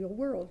in the real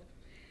world,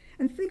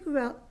 and think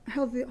about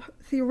how the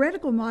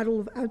theoretical model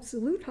of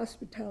absolute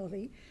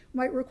hospitality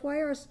might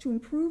require us to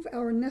improve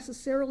our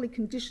necessarily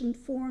conditioned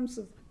forms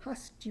of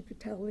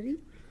hospitality,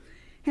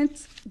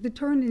 hence the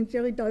turn in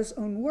Derrida's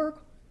own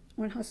work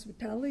on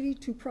hospitality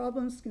to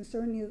problems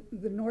concerning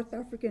the North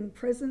African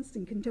presence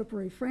in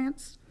contemporary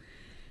France,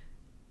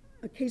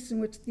 a case in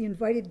which the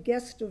invited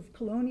guest of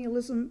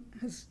colonialism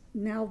has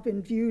now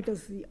been viewed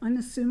as the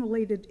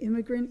unassimilated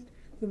immigrant,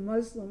 the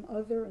Muslim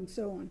other, and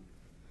so on.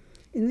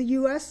 In the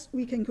US,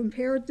 we can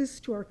compare this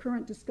to our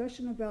current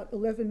discussion about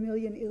 11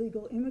 million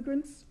illegal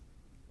immigrants,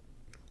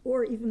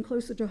 or even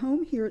closer to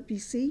home here at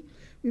BC,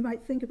 we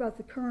might think about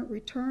the current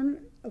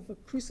return of a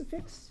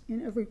crucifix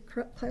in every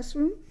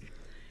classroom.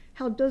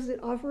 How does it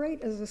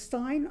operate as a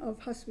sign of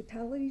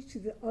hospitality to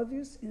the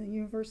others in the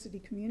university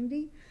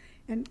community?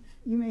 And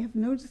you may have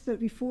noticed that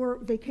before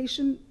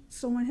vacation,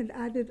 someone had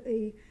added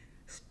a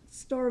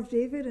Star of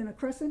David and a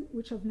crescent,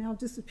 which have now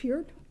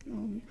disappeared.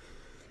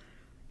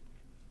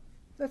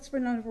 That's for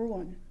number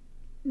one.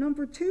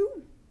 Number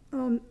two,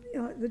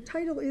 the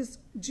title is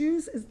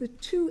Jews as the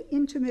Too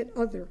Intimate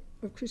Other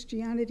of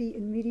Christianity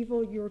in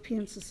Medieval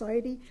European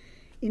Society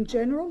in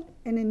general,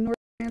 and in North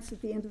France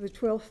at the end of the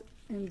 12th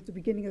and the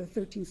beginning of the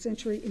 13th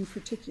century in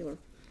particular.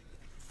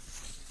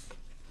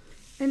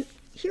 And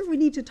here we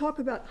need to talk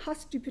about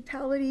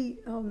hospitality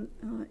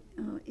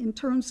in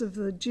terms of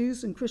the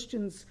Jews and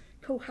Christians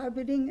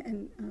cohabiting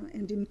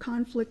and in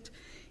conflict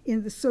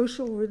in the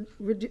social,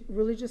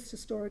 religious,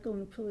 historical,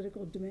 and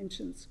political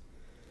dimensions.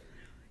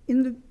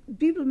 In the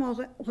Bible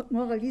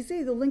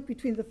moralisée, the link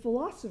between the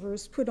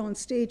philosophers put on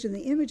stage in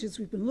the images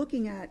we've been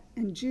looking at,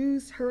 and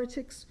Jews,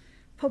 heretics,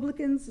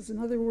 publicans is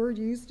another word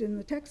used in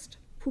the text,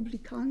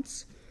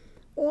 publicans,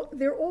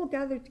 they're all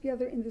gathered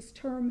together in this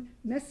term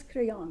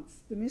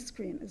miscreants, the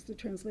miscreant is the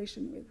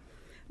translation with.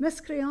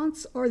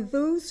 Miscreants are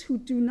those who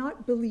do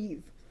not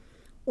believe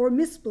or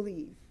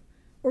misbelieve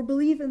or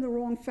believe in the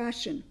wrong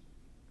fashion.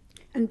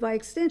 And by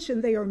extension,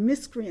 they are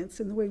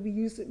miscreants in the way we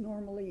use it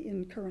normally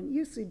in current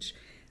usage,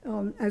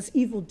 as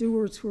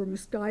evildoers who are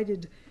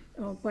misguided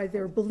by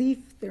their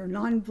belief, their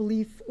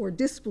non-belief, or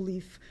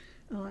disbelief,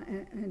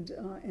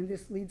 and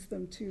this leads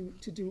them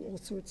to do all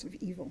sorts of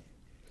evil.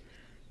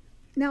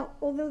 Now,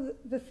 although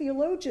the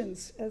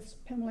theologians, as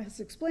Pamela has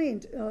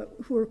explained,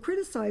 who are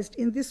criticized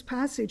in this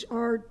passage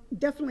are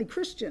definitely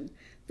Christian,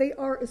 they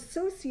are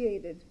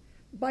associated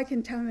by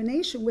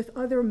contamination with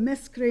other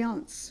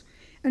miscreants,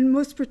 and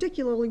most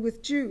particularly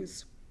with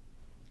Jews.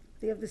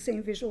 They have the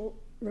same visual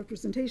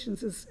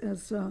representations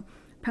as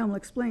Pamela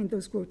explained,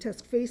 those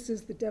grotesque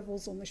faces, the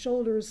devils on the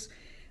shoulders,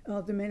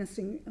 the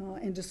menacing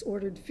and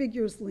disordered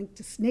figures linked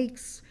to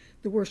snakes,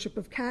 the worship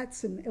of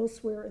cats, and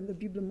elsewhere in the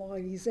Bible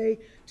moralisée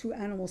to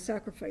animal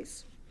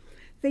sacrifice.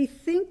 They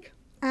think,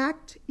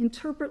 act,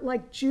 interpret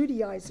like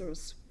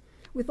Judaizers,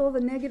 with all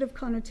the negative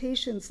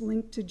connotations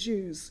linked to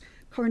Jews: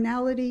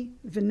 carnality,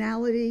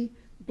 venality,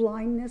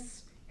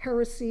 blindness,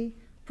 heresy,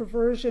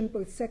 perversion,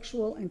 both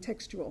sexual and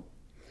textual.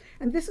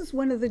 And this is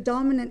one of the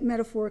dominant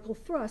metaphorical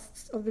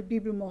thrusts of the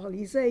Bible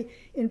moralisée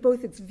in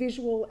both its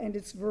visual and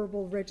its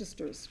verbal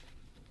registers.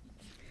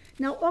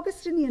 Now,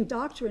 Augustinian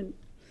doctrine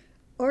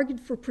argued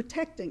for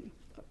protecting,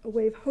 a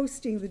way of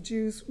hosting the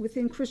Jews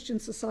within Christian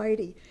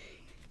society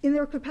in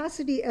their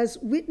capacity as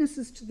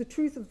witnesses to the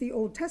truth of the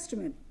Old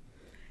Testament.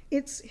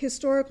 Its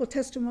historical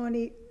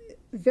testimony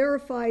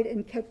verified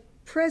and kept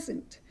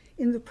present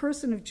in the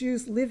person of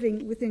Jews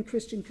living within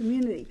Christian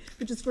community,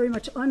 which is very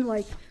much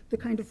unlike the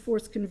kind of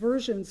forced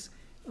conversions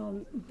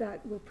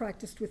that were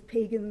practiced with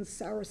pagans,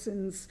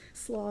 Saracens,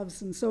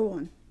 Slavs, and so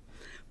on.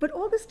 But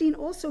Augustine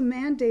also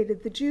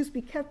mandated the Jews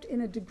be kept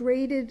in a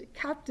degraded,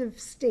 captive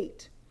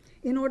state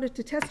in order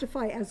to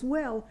testify as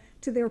well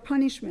to their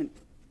punishment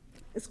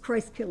as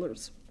Christ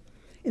killers.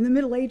 In the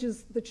Middle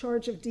Ages, the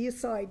charge of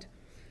deicide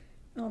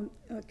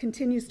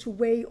continues to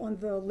weigh on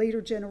the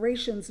later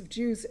generations of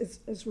Jews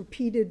as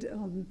repeated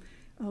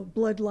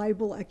blood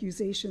libel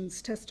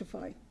accusations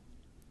testify.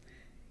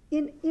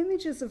 In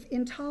Images of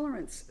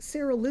Intolerance,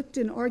 Sarah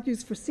Lipton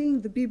argues for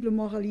seeing the Bible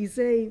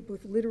moralisée,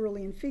 both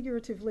literally and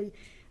figuratively,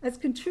 as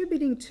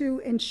contributing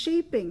to and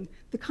shaping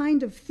the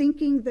kind of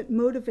thinking that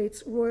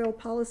motivates royal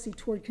policy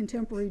toward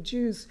contemporary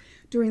Jews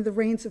during the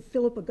reigns of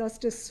Philip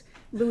Augustus,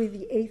 Louis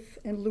VIII,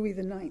 and Louis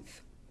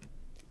IX.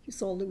 You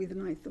saw Louis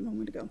IX a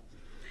moment ago.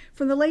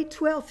 From the late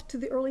 12th to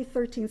the early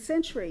 13th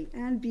century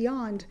and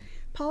beyond,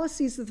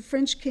 policies of the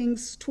French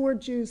kings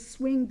toward Jews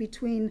swing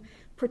between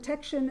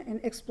protection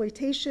and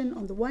exploitation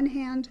on the one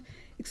hand,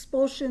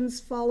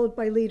 expulsions followed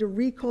by later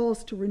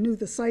recalls to renew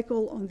the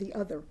cycle on the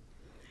other.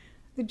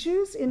 The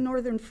Jews in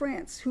northern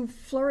France, who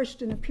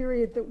flourished in a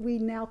period that we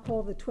now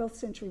call the 12th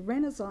century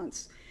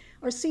Renaissance,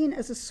 are seen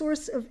as a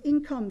source of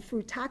income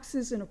through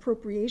taxes and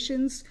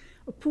appropriations,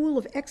 a pool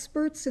of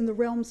experts in the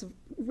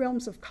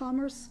realms of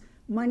commerce,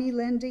 money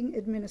lending,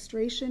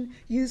 administration,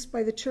 used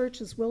by the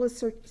church as well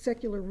as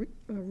secular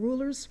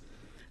rulers.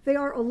 They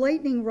are a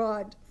lightning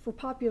rod for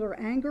popular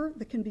anger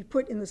that can be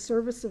put in the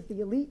service of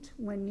the elite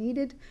when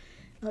needed,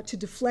 to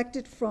deflect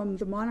it from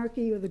the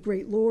monarchy or the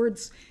great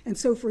lords. And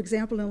so, for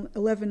example, in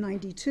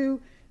 1192,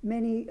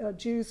 many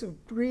Jews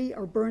of Brie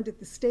are burned at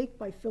the stake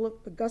by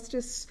Philip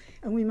Augustus,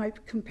 and we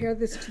might compare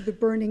this to the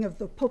burning of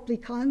the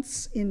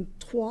Publicans in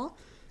Troyes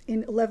in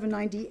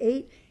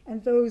 1198.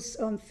 And those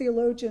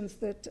theologians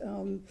that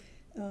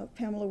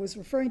Pamela was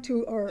referring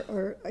to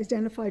are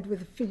identified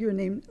with a figure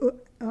named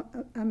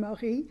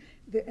Amaury,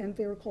 and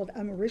they were called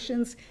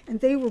Amaricians, and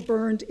they were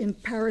burned in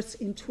Paris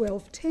in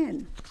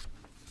 1210.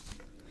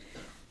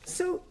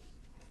 So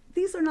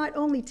these are not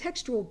only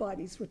textual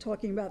bodies we're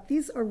talking about,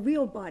 these are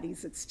real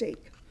bodies at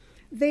stake.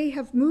 They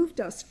have moved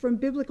us from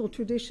biblical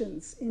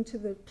traditions into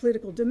the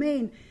political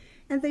domain,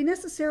 and they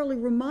necessarily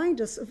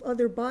remind us of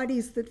other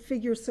bodies that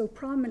figure so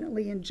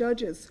prominently in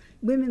Judges,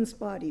 women's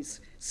bodies,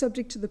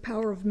 subject to the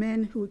power of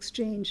men who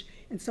exchange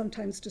and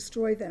sometimes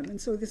destroy them. And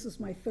so this is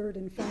my third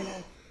and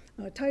final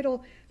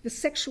title, The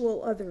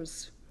Sexual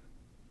Others,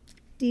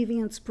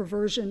 Deviance,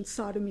 Perversion,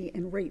 Sodomy,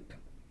 and Rape.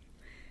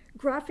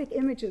 Graphic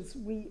images,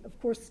 we of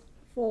course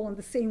fall on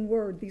the same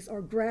word. These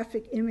are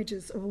graphic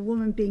images of a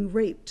woman being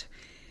raped,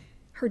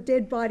 her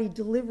dead body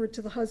delivered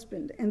to the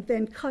husband, and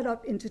then cut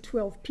up into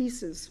 12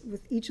 pieces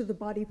with each of the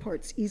body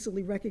parts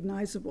easily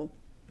recognizable.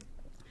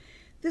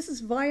 This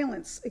is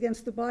violence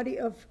against the body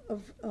of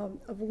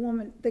a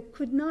woman that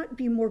could not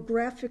be more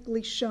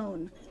graphically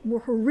shown,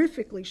 more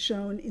horrifically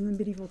shown in the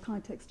medieval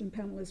context, and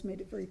Pamela has made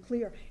it very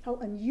clear how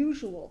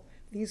unusual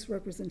these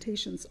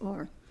representations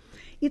are.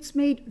 It's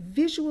made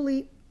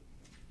visually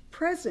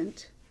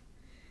present,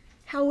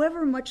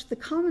 however much the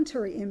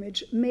commentary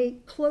image may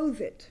clothe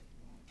it,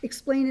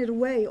 explain it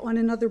away on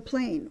another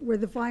plane, where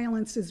the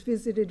violence is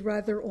visited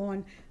rather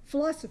on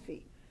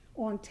philosophy,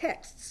 on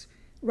texts,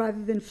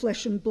 rather than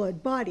flesh and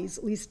blood bodies,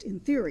 at least in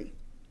theory.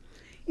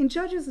 In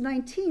Judges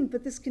 19,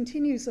 but this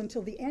continues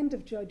until the end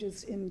of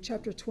Judges in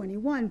chapter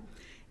 21,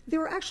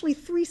 there are actually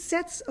 3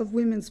 sets of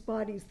women's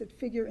bodies that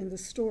figure in the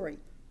story,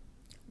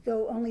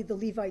 though only the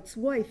Levite's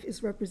wife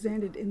is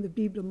represented in the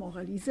Bible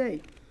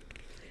moralisée.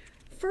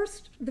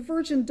 First, the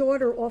virgin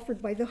daughter offered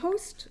by the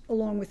host,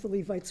 along with the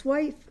Levite's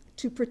wife,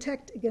 to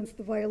protect against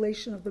the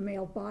violation of the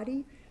male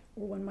body,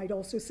 or one might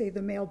also say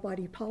the male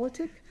body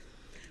politic,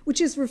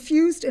 which is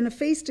refused and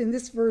effaced in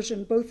this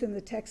version, both in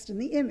the text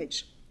and the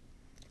image.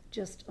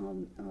 Just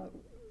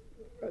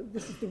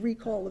this is the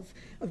recall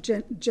of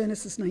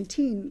Genesis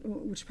 19,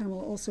 which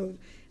Pamela also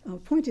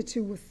pointed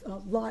to, with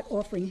Lot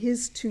offering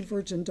his 2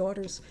 virgin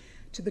daughters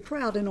to the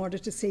crowd in order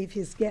to save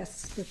his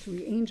guests, the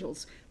 3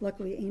 angels.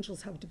 Luckily,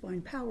 angels have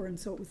divine power, and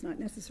so it was not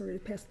necessary to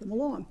pass them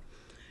along.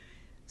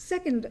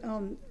 Second,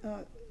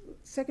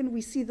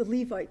 we see the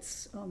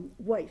Levite's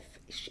wife.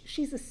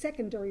 She's a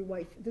secondary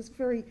wife, this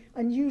very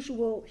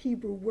unusual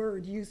Hebrew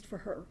word used for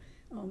her,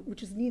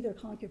 which is neither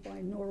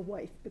concubine nor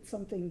wife, but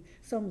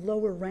some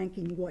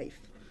lower-ranking wife.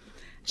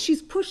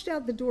 She's pushed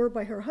out the door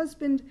by her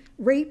husband,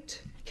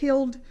 raped,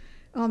 killed,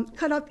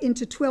 cut up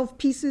into 12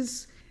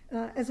 pieces,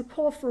 as a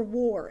call for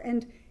war.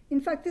 And in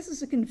fact, this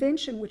is a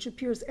convention which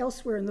appears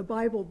elsewhere in the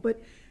Bible,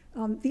 but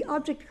The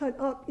object cut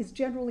up is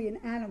generally an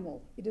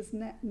animal. It is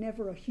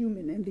never a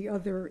human in the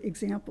other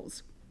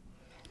examples.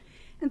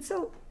 And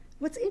so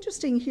what's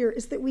interesting here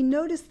is that we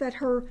notice that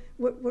her,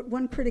 what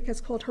one critic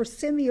has called her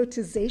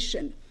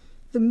semiotization,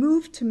 the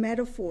move to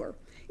metaphor,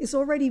 is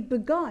already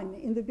begun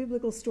in the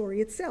biblical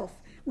story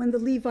itself when the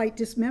Levite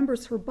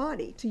dismembers her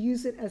body to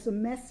use it as a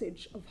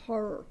message of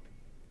horror.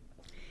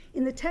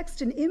 In the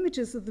text and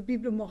images of the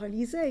Bible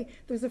Moralisée,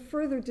 there's a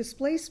further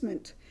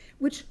displacement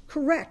which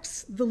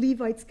corrects the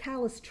Levite's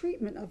callous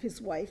treatment of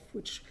his wife,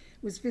 which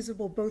was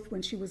visible both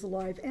when she was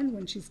alive and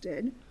when she's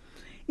dead,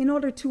 in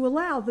order to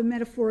allow the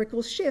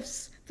metaphorical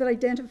shifts that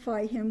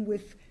identify him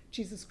with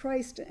Jesus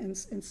Christ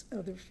and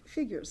other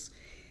figures.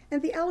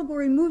 And the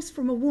allegory moves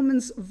from a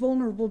woman's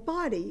vulnerable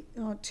body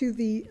to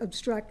the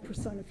abstract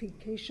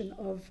personification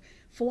of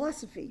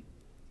philosophy.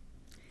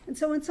 And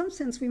so in some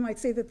sense, we might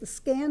say that the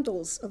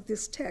scandals of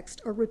this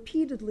text are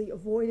repeatedly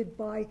avoided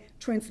by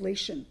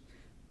translation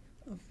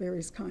of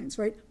various kinds,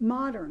 right?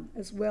 Modern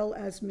as well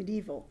as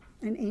medieval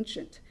and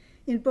ancient,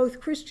 in both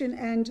Christian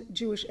and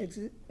Jewish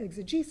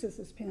exegesis,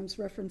 as Pam's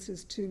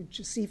references to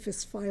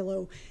Josephus,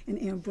 Philo,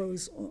 and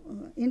Ambrose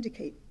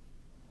indicate.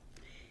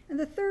 And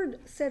the third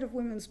set of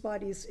women's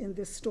bodies in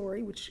this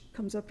story, which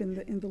comes up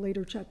in the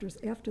later chapters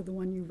after the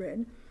one you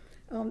read,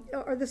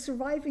 are the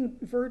surviving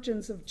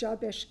virgins of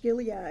Jabesh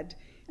Gilead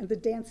and the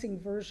dancing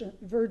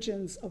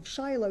virgins of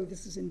Shiloh,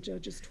 this is in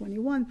Judges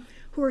 21,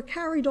 who are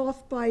carried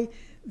off by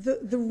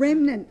the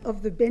remnant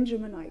of the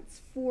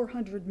Benjaminites,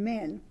 400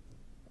 men,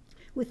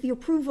 with the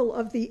approval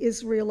of the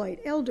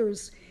Israelite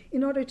elders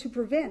in order to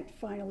prevent,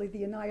 finally,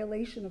 the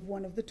annihilation of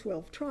one of the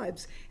 12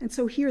 tribes. And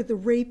so here the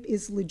rape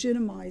is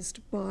legitimized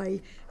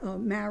by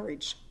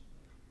marriage.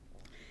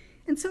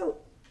 And so,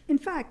 in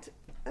fact,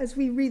 as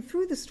we read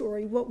through the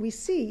story, what we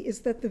see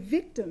is that the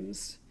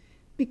victims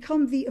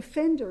become the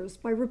offenders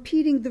by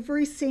repeating the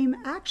very same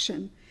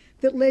action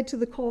that led to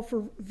the call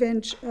for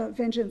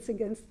vengeance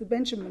against the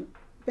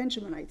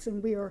Benjaminites.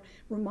 And we are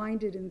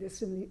reminded in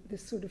this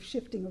sort of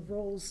shifting of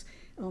roles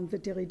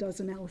that Derrida's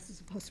analysis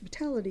of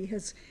hospitality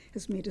has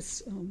made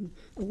us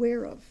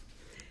aware of.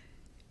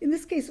 In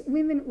this case,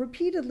 women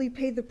repeatedly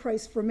pay the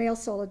price for male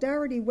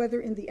solidarity, whether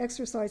in the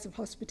exercise of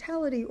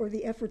hospitality or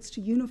the efforts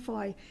to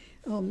unify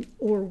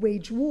or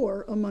wage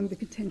war among the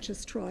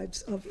contentious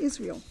tribes of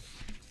Israel.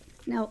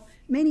 Now,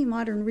 many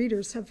modern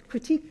readers have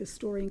critiqued this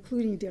story,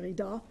 including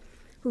Derrida,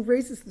 who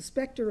raises the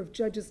specter of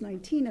Judges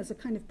 19 as a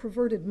kind of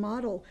perverted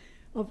model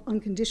of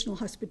unconditional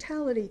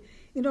hospitality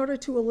in order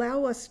to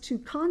allow us to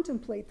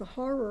contemplate the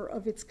horror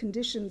of its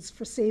conditions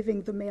for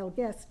saving the male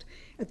guest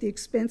at the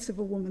expense of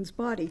a woman's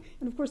body.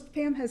 And of course,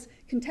 Pam has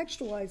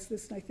contextualized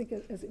this, and I think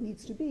as it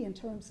needs to be, in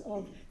terms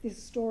of the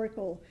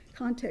historical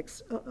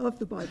context of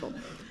the Bible.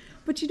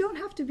 But you don't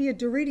have to be a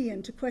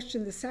Derridian to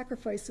question the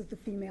sacrifice of the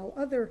female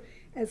other,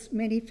 as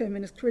many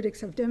feminist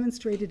critics have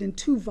demonstrated in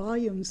 2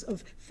 volumes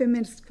of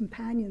feminist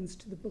companions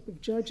to the Book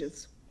of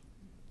Judges.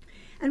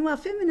 And while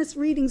feminist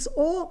readings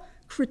all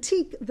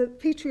critique the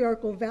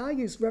patriarchal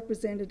values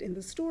represented in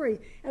the story,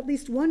 at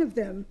least one of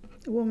them,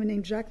 a woman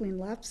named Jacqueline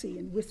Lapsey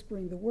in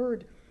Whispering the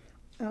Word,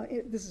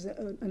 this is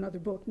another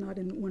book, not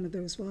in one of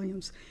those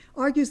volumes,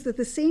 argues that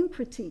the same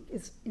critique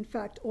is in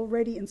fact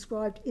already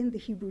inscribed in the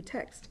Hebrew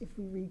text, if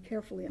we read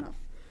carefully enough.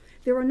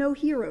 There are no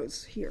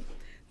heroes here.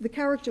 The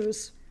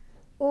characters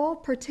all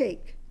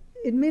partake,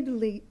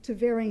 admittedly to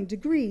varying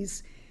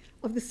degrees,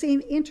 of the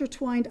same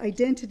intertwined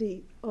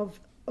identity of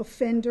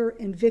offender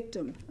and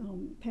victim.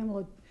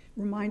 Pamela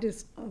reminded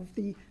us of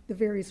the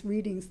various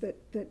readings that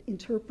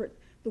interpret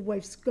the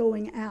wife's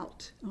going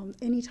out.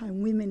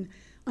 Anytime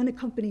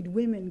unaccompanied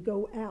women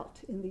go out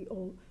in the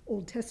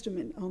Old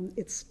Testament,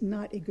 it's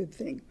not a good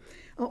thing.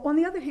 On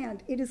the other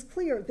hand, it is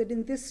clear that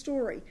in this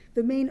story,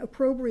 the main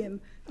opprobrium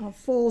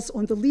falls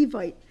on the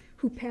Levite,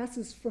 who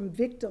passes from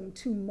victim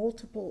to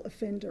multiple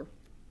offender.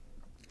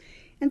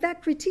 And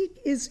that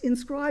critique is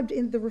inscribed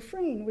in the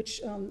refrain,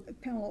 which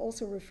Pamela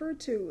also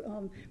referred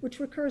to, which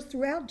recurs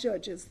throughout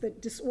Judges,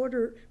 that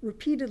disorder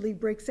repeatedly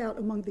breaks out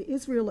among the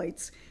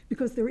Israelites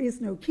because there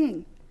is no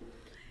king.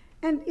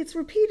 And it's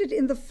repeated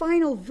in the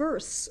final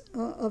verse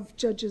of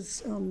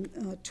Judges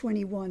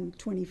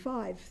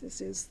 21:25.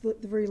 This is the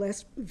very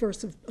last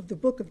verse of the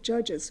book of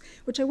Judges,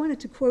 which I wanted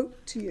to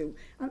quote to you.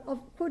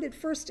 I'll quote it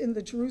first in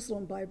the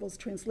Jerusalem Bible's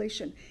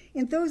translation.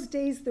 "In those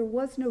days there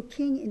was no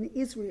king in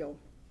Israel,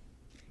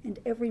 and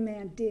every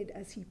man did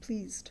as he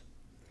pleased."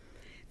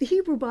 The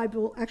Hebrew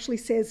Bible actually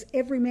says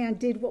every man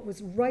did what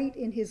was right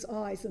in his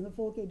eyes, and the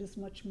Vulgate is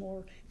much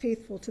more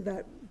faithful to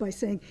that by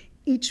saying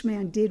each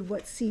man did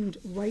what seemed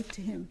right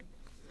to him.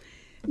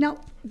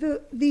 Now,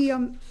 the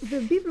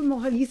Bible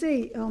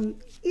Moralisée,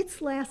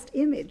 its last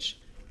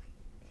image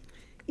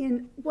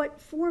in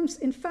what forms,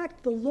 in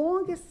fact, the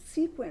longest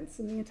sequence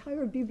in the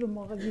entire Bible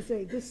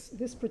Moralisée,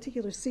 this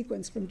particular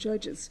sequence from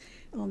Judges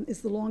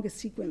is the longest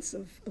sequence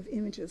of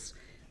images.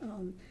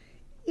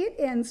 It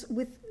ends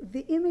with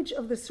the image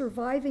of the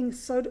surviving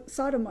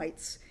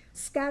Sodomites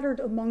scattered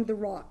among the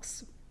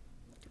rocks,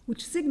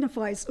 which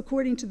signifies,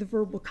 according to the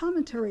verbal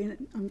commentary,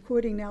 and I'm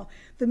quoting now,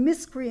 the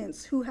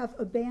miscreants who have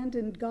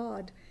abandoned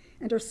God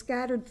and are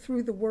scattered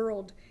through the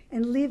world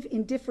and live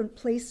in different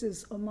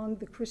places among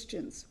the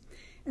Christians.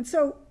 And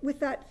so with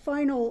that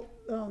final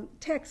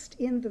text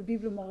in the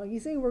Bible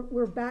Morise,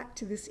 we're back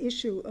to this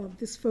issue of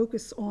this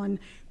focus on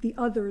the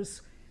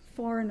others,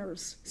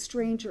 foreigners,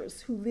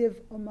 strangers who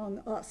live among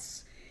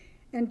us.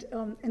 And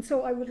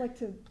so I would like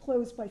to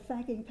close by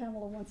thanking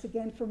Pamela once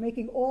again for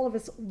making all of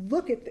us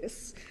look at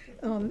this.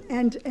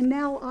 And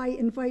now I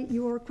invite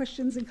your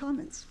questions and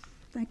comments.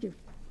 Thank you.